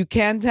 You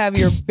can't have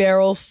your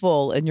barrel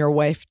full and your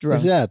wife drunk.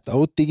 Esatto,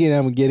 o ti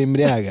chiedi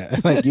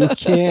imbriaca. Like you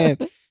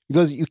can't,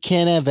 because you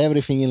can't have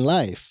everything in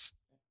life.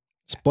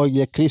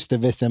 Spoglia Cristo e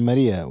veste a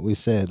Maria. We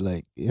said,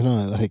 like, you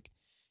know, like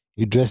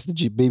you dress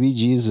the baby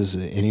Jesus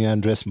and you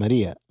undress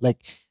Maria.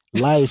 Like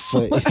life,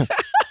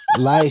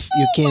 life,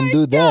 you can't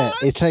do that.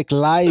 It's like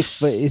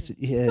life. I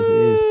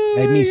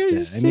miss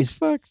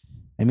that.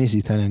 I miss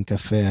Italian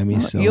cafe. I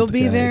miss You'll old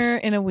be guys. there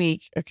in a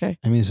week, okay?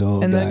 I miss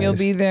old and then guys. You'll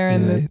be there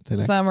in the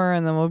Italy. summer,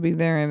 and then we'll be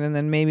there, and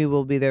then maybe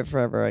we'll be there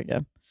forever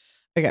again.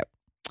 Okay.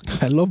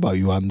 I love how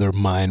you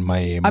undermine my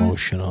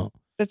emotional.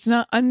 It's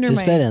not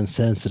It's very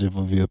insensitive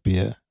of you,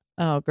 Pia.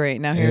 Oh, great!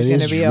 Now here's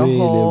going to be a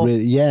whole.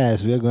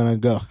 Yes, we're gonna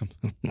go.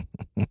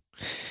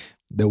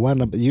 The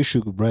one you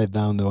should write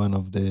down the one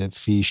of the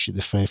fish,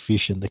 the fried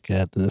fish and the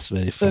cat. That's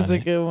very funny.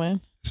 That's a good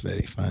one. It's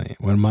very funny.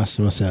 When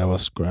Massimo said I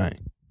was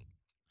crying.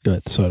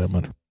 Good. Sorry,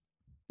 man.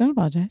 Don't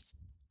apologize.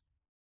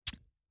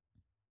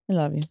 I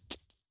love you.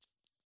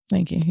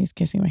 Thank you. He's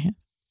kissing my hand.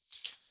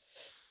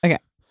 Okay.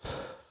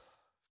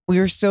 We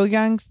were still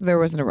young, so there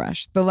wasn't a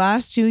rush. The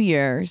last 2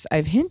 years,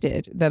 I've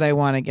hinted that I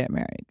want to get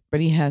married,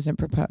 but he hasn't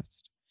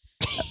proposed.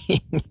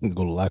 Good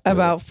luck.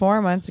 About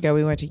 4 months ago,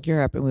 we went to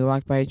Europe and we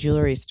walked by a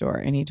jewelry store,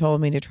 and he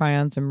told me to try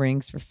on some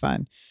rings for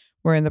fun.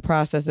 We're in the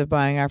process of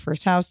buying our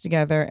first house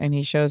together, and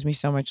he shows me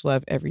so much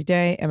love every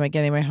day. Am I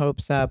getting my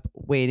hopes up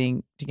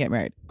waiting to get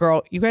married?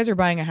 Girl, you guys are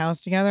buying a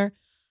house together.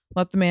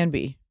 Let the man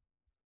be.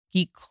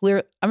 I'm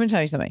going to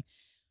tell you something.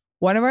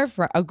 One of our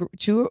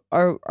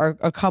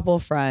a couple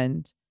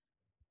friend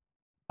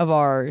of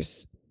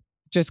ours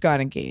just got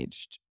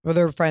engaged. Well,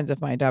 they're friends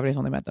of mine. Davide's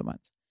only met them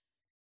once.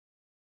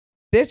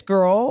 This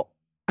girl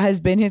has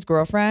been his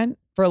girlfriend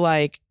for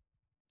like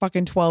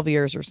fucking 12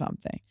 years or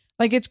something.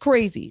 Like, it's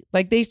crazy.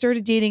 Like, they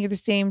started dating at the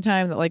same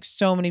time that like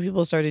so many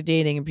people started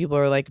dating, and people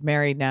are like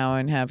married now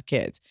and have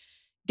kids.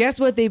 Guess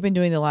what they've been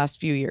doing the last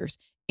few years?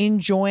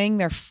 Enjoying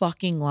their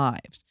fucking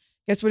lives.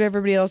 Guess what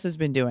everybody else has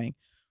been doing?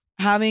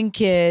 Having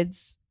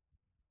kids,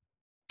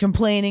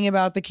 complaining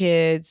about the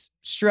kids,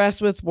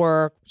 stress with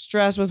work,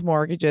 stress with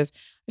mortgages.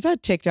 I saw a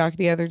TikTok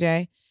the other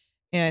day,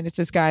 and it's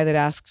this guy that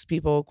asks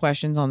people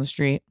questions on the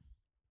street.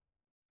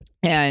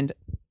 And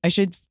I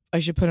should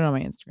put it on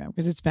my Instagram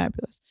because it's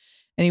fabulous.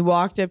 And he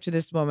walked up to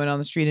this woman on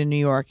the street in New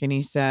York, and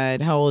he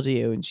said, "How old are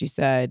you?" And she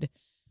said,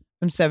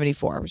 "I'm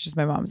 74, which is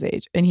my mom's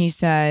age." And he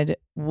said,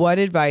 "What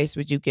advice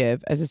would you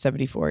give as a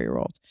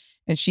 74-year-old?"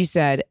 And she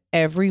said,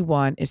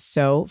 "Everyone is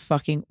so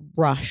fucking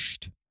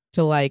rushed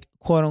to like,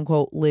 quote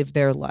unquote, live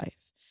their life.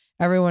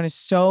 Everyone is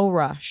so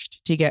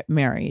rushed to get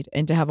married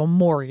and to have a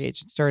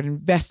mortgage and start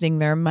investing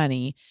their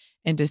money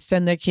and to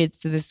send their kids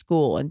to the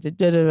school and to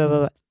da da da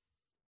da."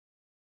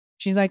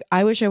 She's like,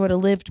 "I wish I would have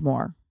lived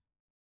more."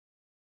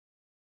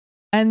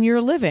 And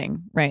you're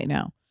living right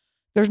now.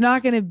 There's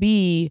not going to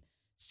be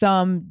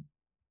some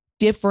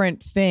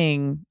different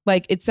thing.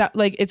 Like,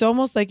 it's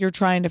almost like you're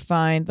trying to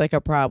find like a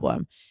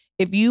problem.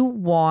 If you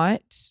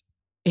want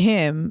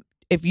him,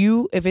 if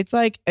it's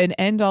like an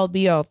end all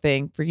be all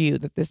thing for you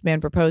that this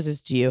man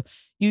proposes to you,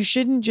 you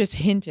shouldn't just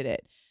hint at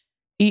it.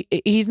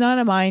 He's not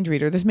a mind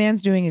reader. This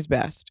man's doing his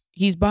best.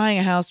 He's buying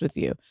a house with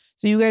you.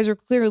 So you guys are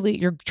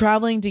you're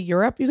traveling to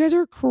Europe. You guys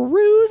are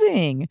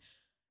cruising.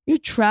 You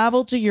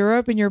travel to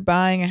Europe and you're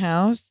buying a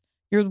house.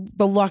 You're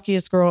the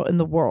luckiest girl in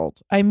the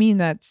world. I mean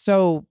that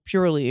so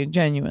purely and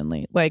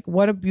genuinely. Like,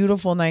 what a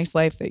beautiful, nice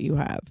life that you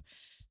have.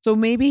 So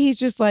maybe he's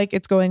just like,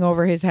 it's going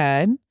over his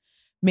head.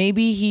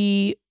 Maybe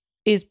he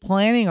is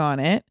planning on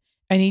it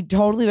and he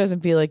totally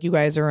doesn't feel like you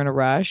guys are in a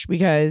rush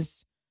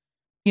because,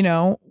 you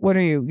know, what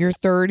are you? You're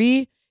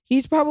 30.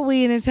 He's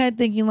probably in his head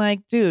thinking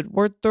like, dude,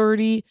 we're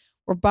 30.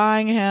 We're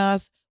buying a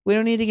house. We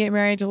don't need to get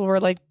married until we're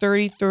like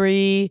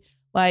 33.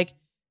 Like,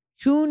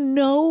 who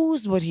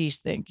knows what he's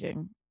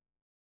thinking?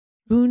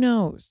 Who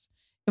knows?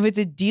 If it's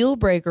a deal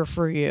breaker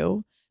for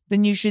you,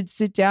 then you should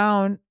sit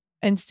down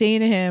and say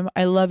to him,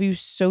 "I love you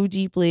so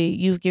deeply.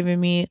 You've given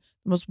me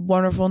the most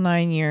wonderful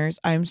 9 years.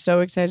 I'm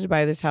so excited to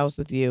buy this house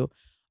with you.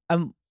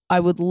 I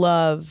would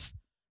love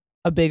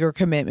a bigger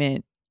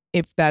commitment.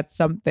 If that's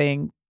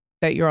something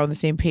that you're on the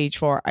same page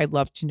for, I'd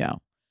love to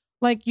know."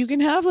 Like, you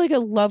can have like a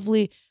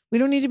lovely, we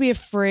don't need to be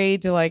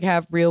afraid to like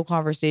have real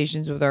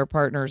conversations with our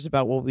partners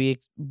about what we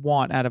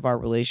want out of our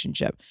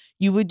relationship.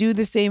 You would do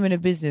the same in a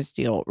business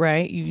deal,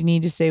 right? You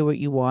need to say what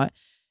you want.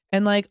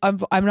 And like,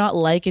 I'm not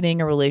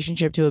likening a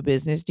relationship to a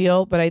business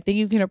deal, but I think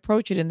you can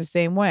approach it in the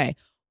same way.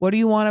 What do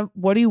you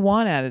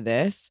want out of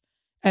this?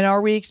 And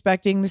are we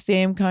expecting the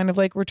same kind of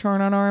like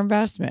return on our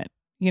investment?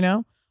 You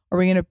know, are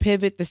we going to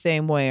pivot the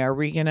same way? Are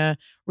we going to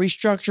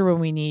restructure when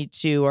we need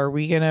to? Are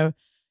we going to,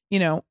 you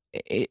know,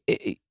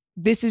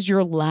 this is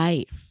your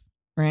life,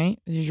 right?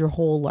 This is your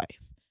whole life.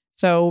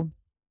 So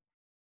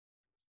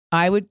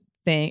I would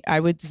say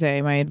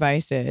my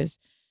advice is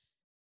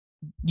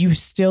you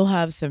still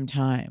have some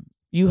time.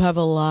 You have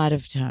a lot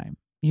of time.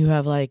 You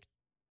have like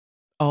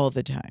all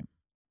the time.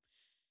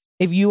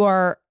 If you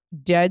are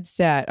dead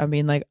set, I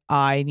mean, like,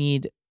 I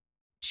need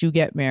to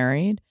get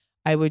married,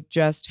 I would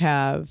just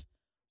have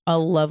a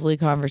lovely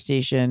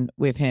conversation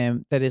with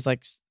him that is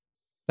like,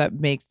 that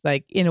makes,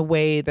 like, in a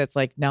way that's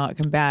like not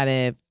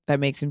combative, that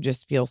makes him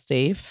just feel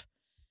safe,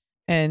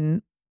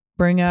 and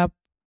bring up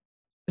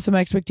some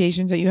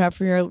expectations that you have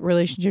for your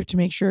relationship to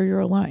make sure you're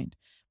aligned.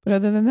 But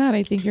other than that,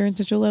 I think you're in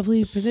such a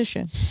lovely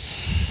position.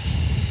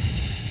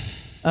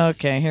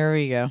 Okay, here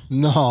we go.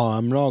 No,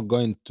 I'm not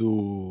going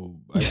to.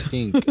 I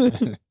think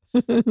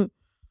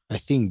I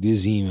think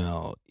this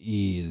email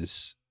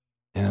is,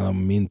 and I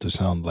don't mean to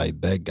sound like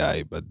that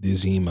guy, but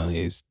this email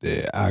is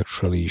the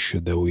actual issue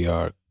that we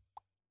are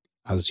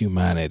as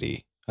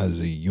humanity,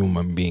 as a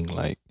human being,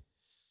 like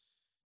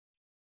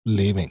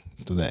living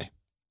today.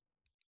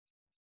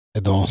 I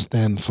don't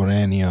stand for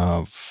any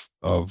of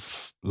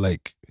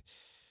like,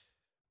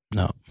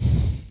 no.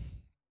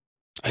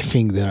 I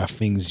think there are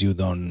things you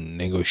don't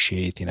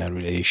negotiate in a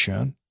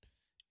relation,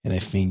 and I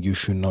think you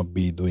should not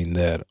be doing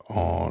that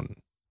on,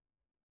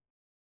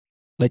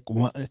 like,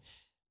 what.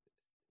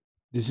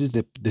 This is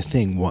the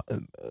thing.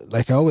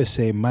 Like I always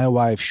say, my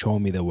wife showed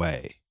me the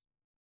way.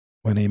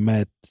 When I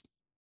met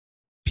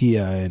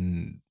Pia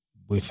and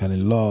we fell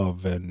in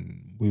love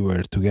and we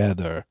were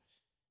together,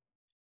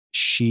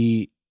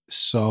 she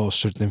saw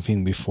certain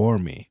thing before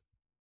me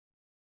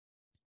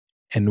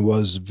and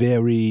was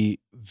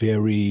very,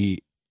 very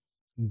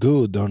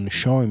good on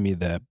showing me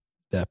that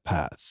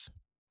path.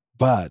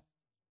 But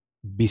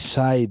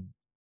beside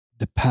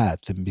the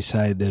path and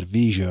beside their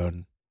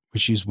vision,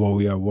 which is what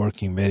we are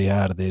working very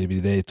hard every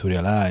day to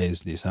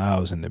realize, this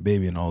house and the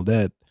baby and all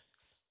that,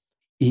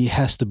 it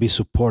has to be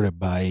supported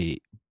by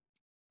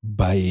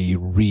a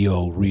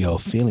real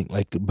feeling.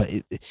 Like, but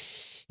it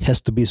has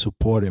to be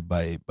supported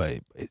by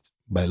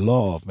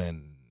love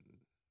and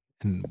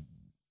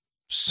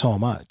so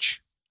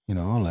much,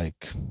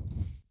 like,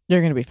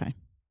 You're gonna be fine.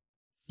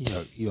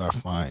 You are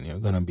fine. You're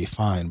gonna be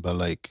fine. But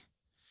like,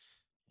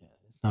 there's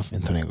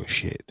nothing to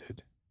negotiate,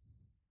 dude.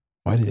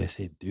 Why did I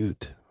say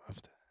dude?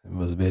 It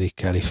was very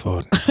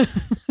California.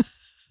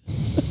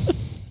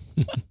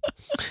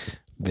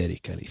 Very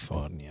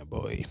California,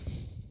 boy.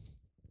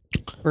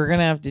 We're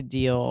gonna have to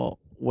deal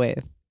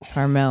with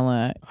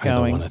Carmela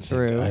going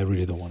through. I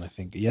really don't want to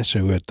think.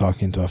 Yesterday we were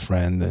talking to a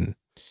friend, and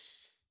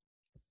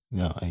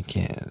no, I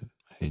can't.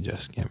 I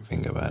just can't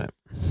think about it.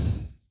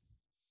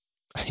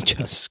 I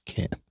just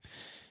can't.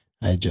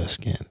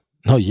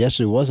 No,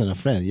 yesterday wasn't a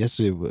friend.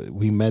 Yesterday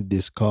we met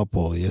this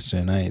couple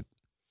yesterday night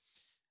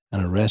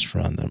at a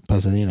restaurant in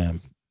Pasadena,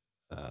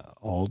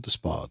 old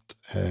spot,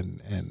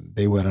 and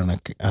they were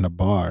on a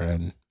bar,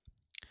 and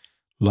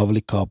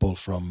lovely couple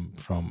from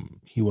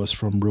he was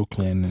from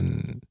Brooklyn,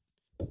 and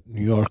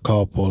New York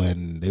couple,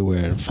 and they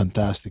were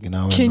fantastic. And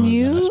now we're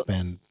not gonna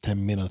spend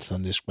 10 minutes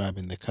on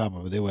describing the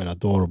couple, but they were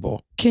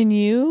adorable. Can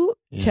you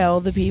tell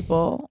the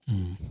people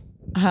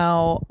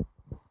how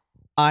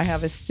I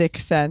have a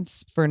sixth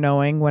sense for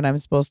knowing when I'm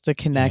supposed to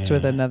connect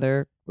with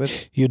another?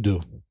 You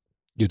do.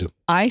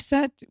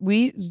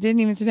 We didn't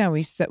even sit down.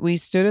 We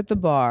stood at the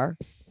bar,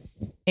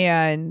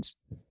 and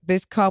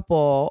this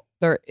couple,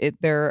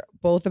 they're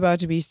both about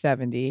to be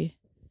 70.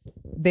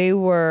 They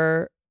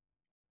were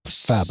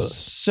fabulous,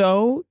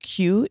 so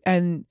cute,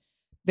 and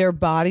their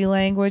body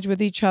language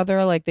with each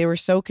other, like, they were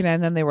so connected.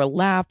 And then they were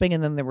laughing,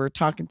 and then they were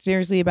talking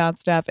seriously about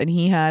stuff. And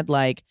he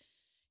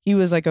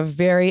was like a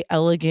very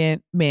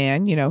elegant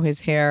man,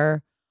 his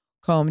hair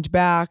combed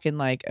back and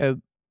like a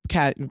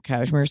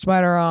cashmere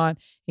sweater on.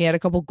 He had a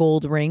couple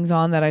gold rings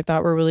on that I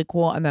thought were really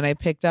cool. And then I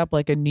picked up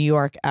like a New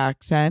York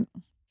accent.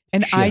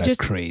 And she had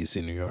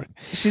crazy New York.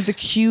 She's the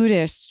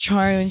cutest,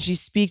 charming. She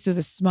speaks with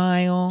a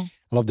smile.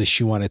 I love that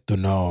she wanted to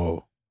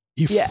know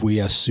if we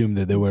assumed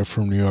that they were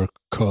from New York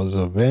because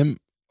of him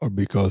or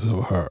because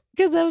of her.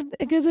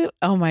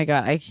 Oh my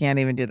God, I can't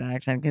even do that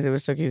accent because it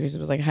was so cute. Because it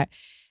was like, hi.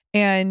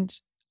 And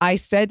I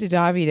said to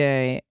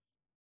Davide,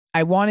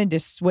 I wanted to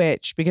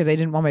switch because I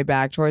didn't want my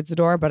back towards the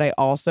door, but I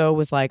also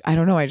was like, I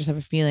don't know. I just have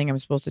a feeling I'm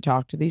supposed to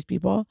talk to these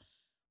people.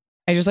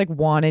 I just like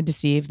wanted to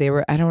see if they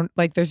were,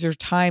 there's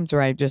times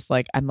where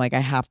I'm like, I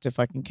have to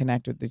fucking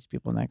connect with these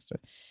people next to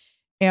it.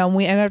 And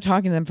we ended up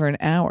talking to them for an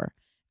hour,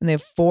 and they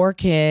have 4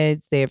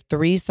 kids. They have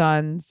 3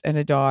 sons and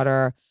a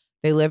daughter.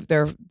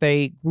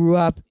 They grew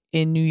up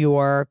in New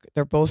York.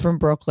 They're both from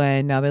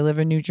Brooklyn. Now they live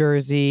in New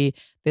Jersey.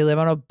 They live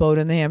on a boat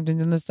in the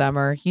Hamptons in the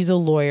summer. He's a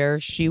lawyer.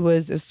 She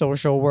was a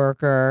social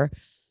worker.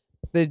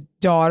 The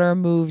daughter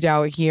moved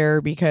out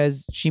here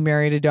because she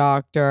married a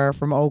doctor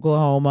from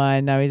Oklahoma,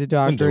 and now he's a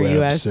doctor at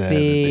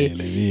USC.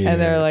 And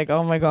they're like,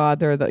 oh my God,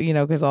 they're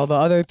because all the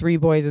other 3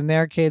 boys and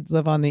their kids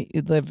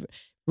live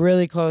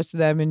really close to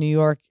them in New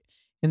York,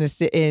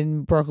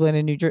 in Brooklyn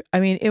and New Jersey.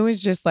 I mean, it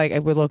was just like,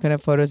 we're looking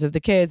at photos of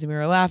the kids, and we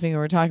were laughing, and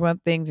we were talking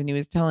about things, and he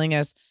was telling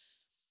us,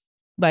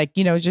 like,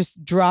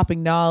 just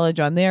dropping knowledge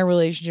on their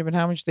relationship and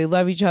how much they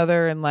love each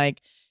other, and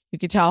like, you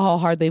could tell how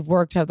hard they've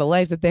worked to have the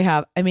lives that they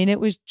have. I mean, it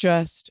was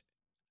just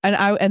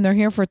And they're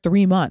here for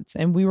 3 months.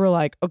 And we were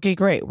like, okay,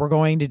 great. We're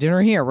going to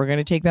dinner here. We're going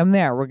to take them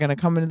there. We're going to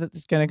come into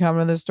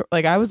the store.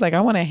 Like, I was like,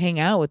 I want to hang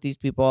out with these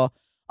people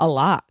a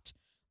lot.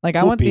 Like,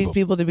 I want these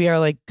people to be our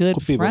like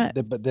good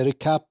friends. But the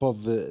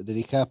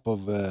recap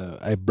of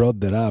I brought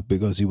that up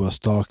because he was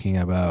talking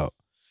about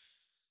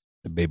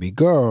the baby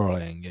girl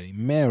and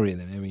getting married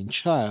and having a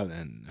child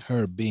and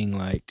her being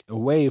like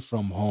away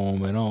from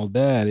home and all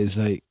that is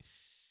like,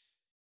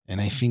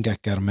 and I think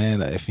about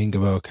Carmela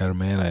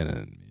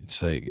and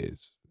it's like,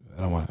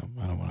 I don't want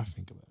to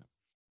think about it.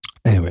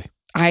 Anyway.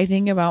 I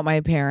think about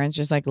my parents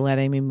just like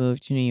letting me move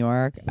to New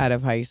York out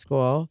of high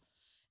school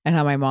and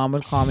how my mom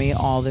would call me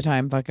all the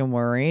time fucking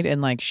worried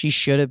and like she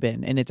should have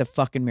been. And it's a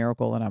fucking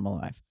miracle that I'm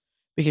alive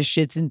because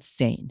shit's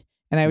insane.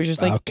 And I was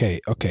just like,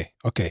 okay.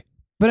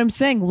 But I'm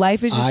saying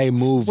life is just I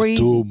moved crazy.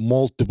 to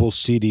multiple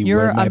cities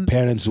where my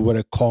parents would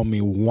have called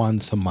me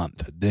once a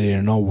month. They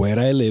didn't know where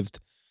I lived.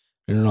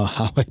 They didn't know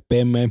how I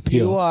pay my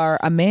bill. You are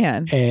a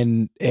man.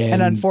 And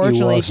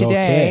unfortunately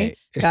today,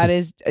 that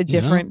is a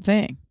different you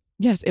know? thing.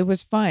 Yes, it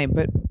was fine.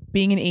 But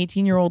being an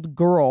 18-year-old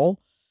girl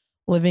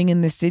living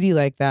in the city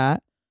like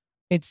that,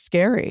 it's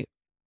scary.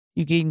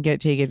 You can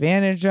take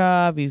advantage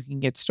of. You can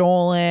get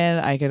stolen.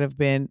 I could have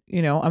been,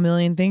 a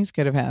million things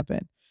could have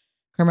happened.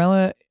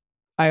 Carmela,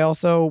 I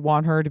also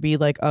want her to be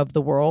like of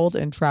the world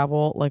and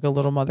travel like a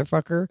little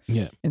motherfucker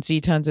and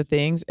see tons of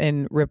things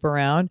and rip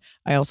around.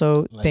 I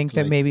also think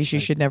that maybe she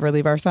should never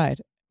leave our side.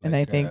 And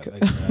I think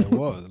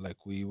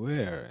we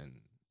were. And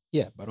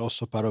yeah, but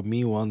also part of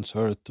me wants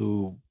her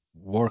to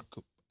work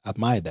at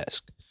my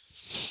desk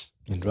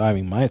and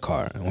driving my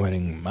car and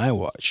wearing my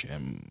watch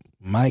and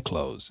my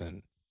clothes.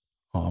 And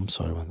I'm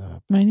sorry when that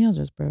happened. My nail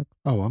just broke.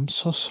 Oh, I'm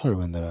so sorry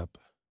when that happened.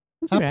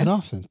 It's happened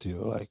often to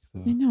you, I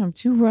know, I'm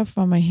too rough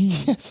on my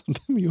hands.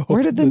 Yeah,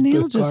 where did the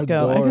nail just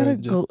go?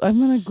 I'm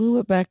gonna glue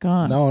it back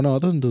on. No,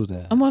 don't do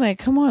that.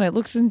 Come on, it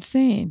looks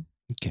insane.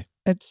 Okay.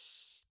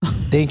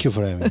 Thank you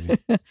for having me.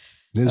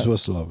 This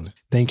was lovely.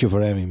 Thank you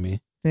for having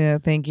me. Yeah,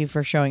 thank you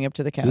for showing up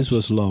to the couch. This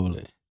was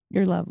lovely.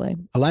 You're lovely.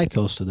 I like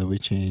also that we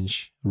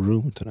changed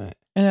room tonight.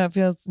 I know, it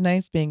feels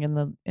nice being in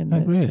the. I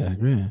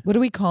agree. What do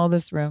we call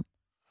this room?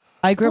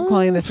 I grew up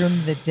calling this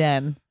room the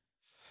den.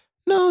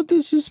 No,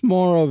 this is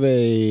more of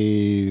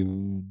the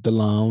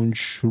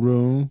lounge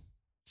room.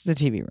 It's the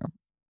TV room.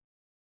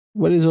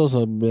 But it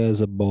also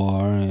has a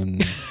bar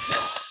and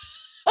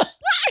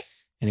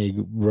and a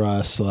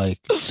brass like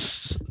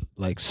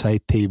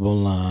side table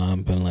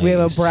lamp and like we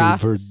have a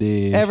brass silver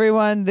dish.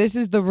 Everyone, this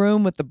is the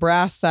room with the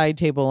brass side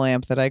table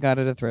lamp that I got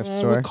at a thrift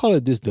store. We call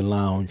it the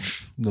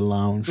lounge. The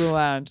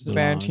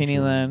Baroncini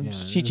Lounge.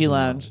 Yeah, Chichi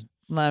Lounge.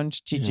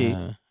 Lounge Chichi.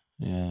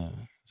 Yeah.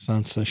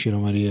 Sansa Shiro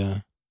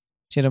Maria.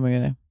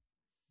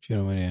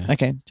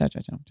 Okay.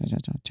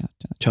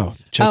 Ciao.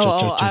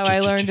 Ciao. I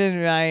learned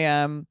in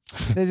my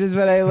this is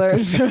what I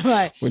learned from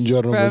my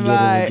buongiorno.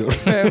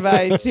 From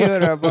my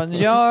tutor.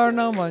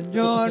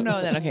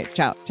 Buongiorno. Then okay,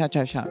 ciao.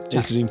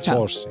 It's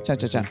reinforcing. Ciao.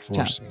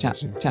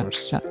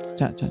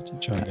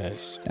 Ciao,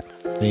 guys.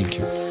 Thank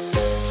you.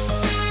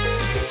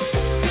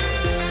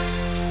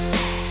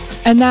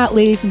 And that,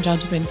 ladies and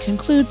gentlemen,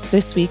 concludes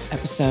this week's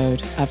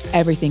episode of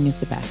Everything is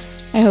the Best.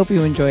 I hope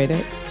you enjoyed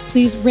it.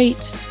 Please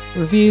rate,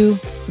 review,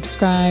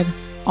 subscribe,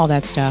 all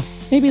that stuff.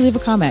 Maybe leave a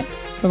comment.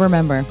 But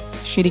remember,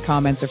 shitty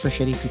comments are for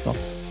shitty people.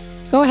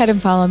 Go ahead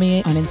and follow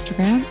me on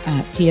Instagram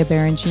at Pia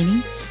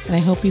Baroncini. And I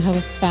hope you have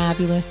a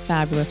fabulous,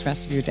 fabulous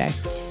rest of your day.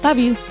 Love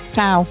you.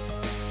 Ciao.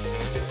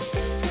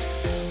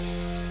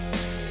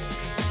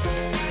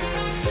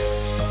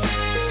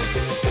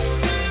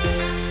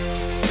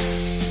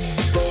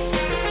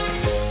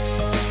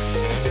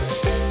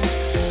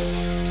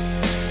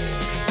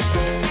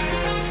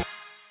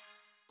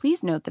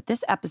 Please note that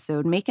this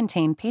episode may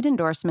contain paid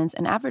endorsements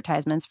and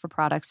advertisements for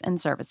products and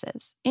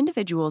services.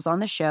 Individuals on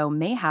the show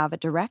may have a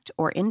direct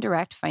or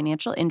indirect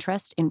financial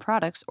interest in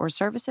products or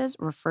services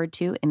referred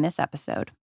to in this episode.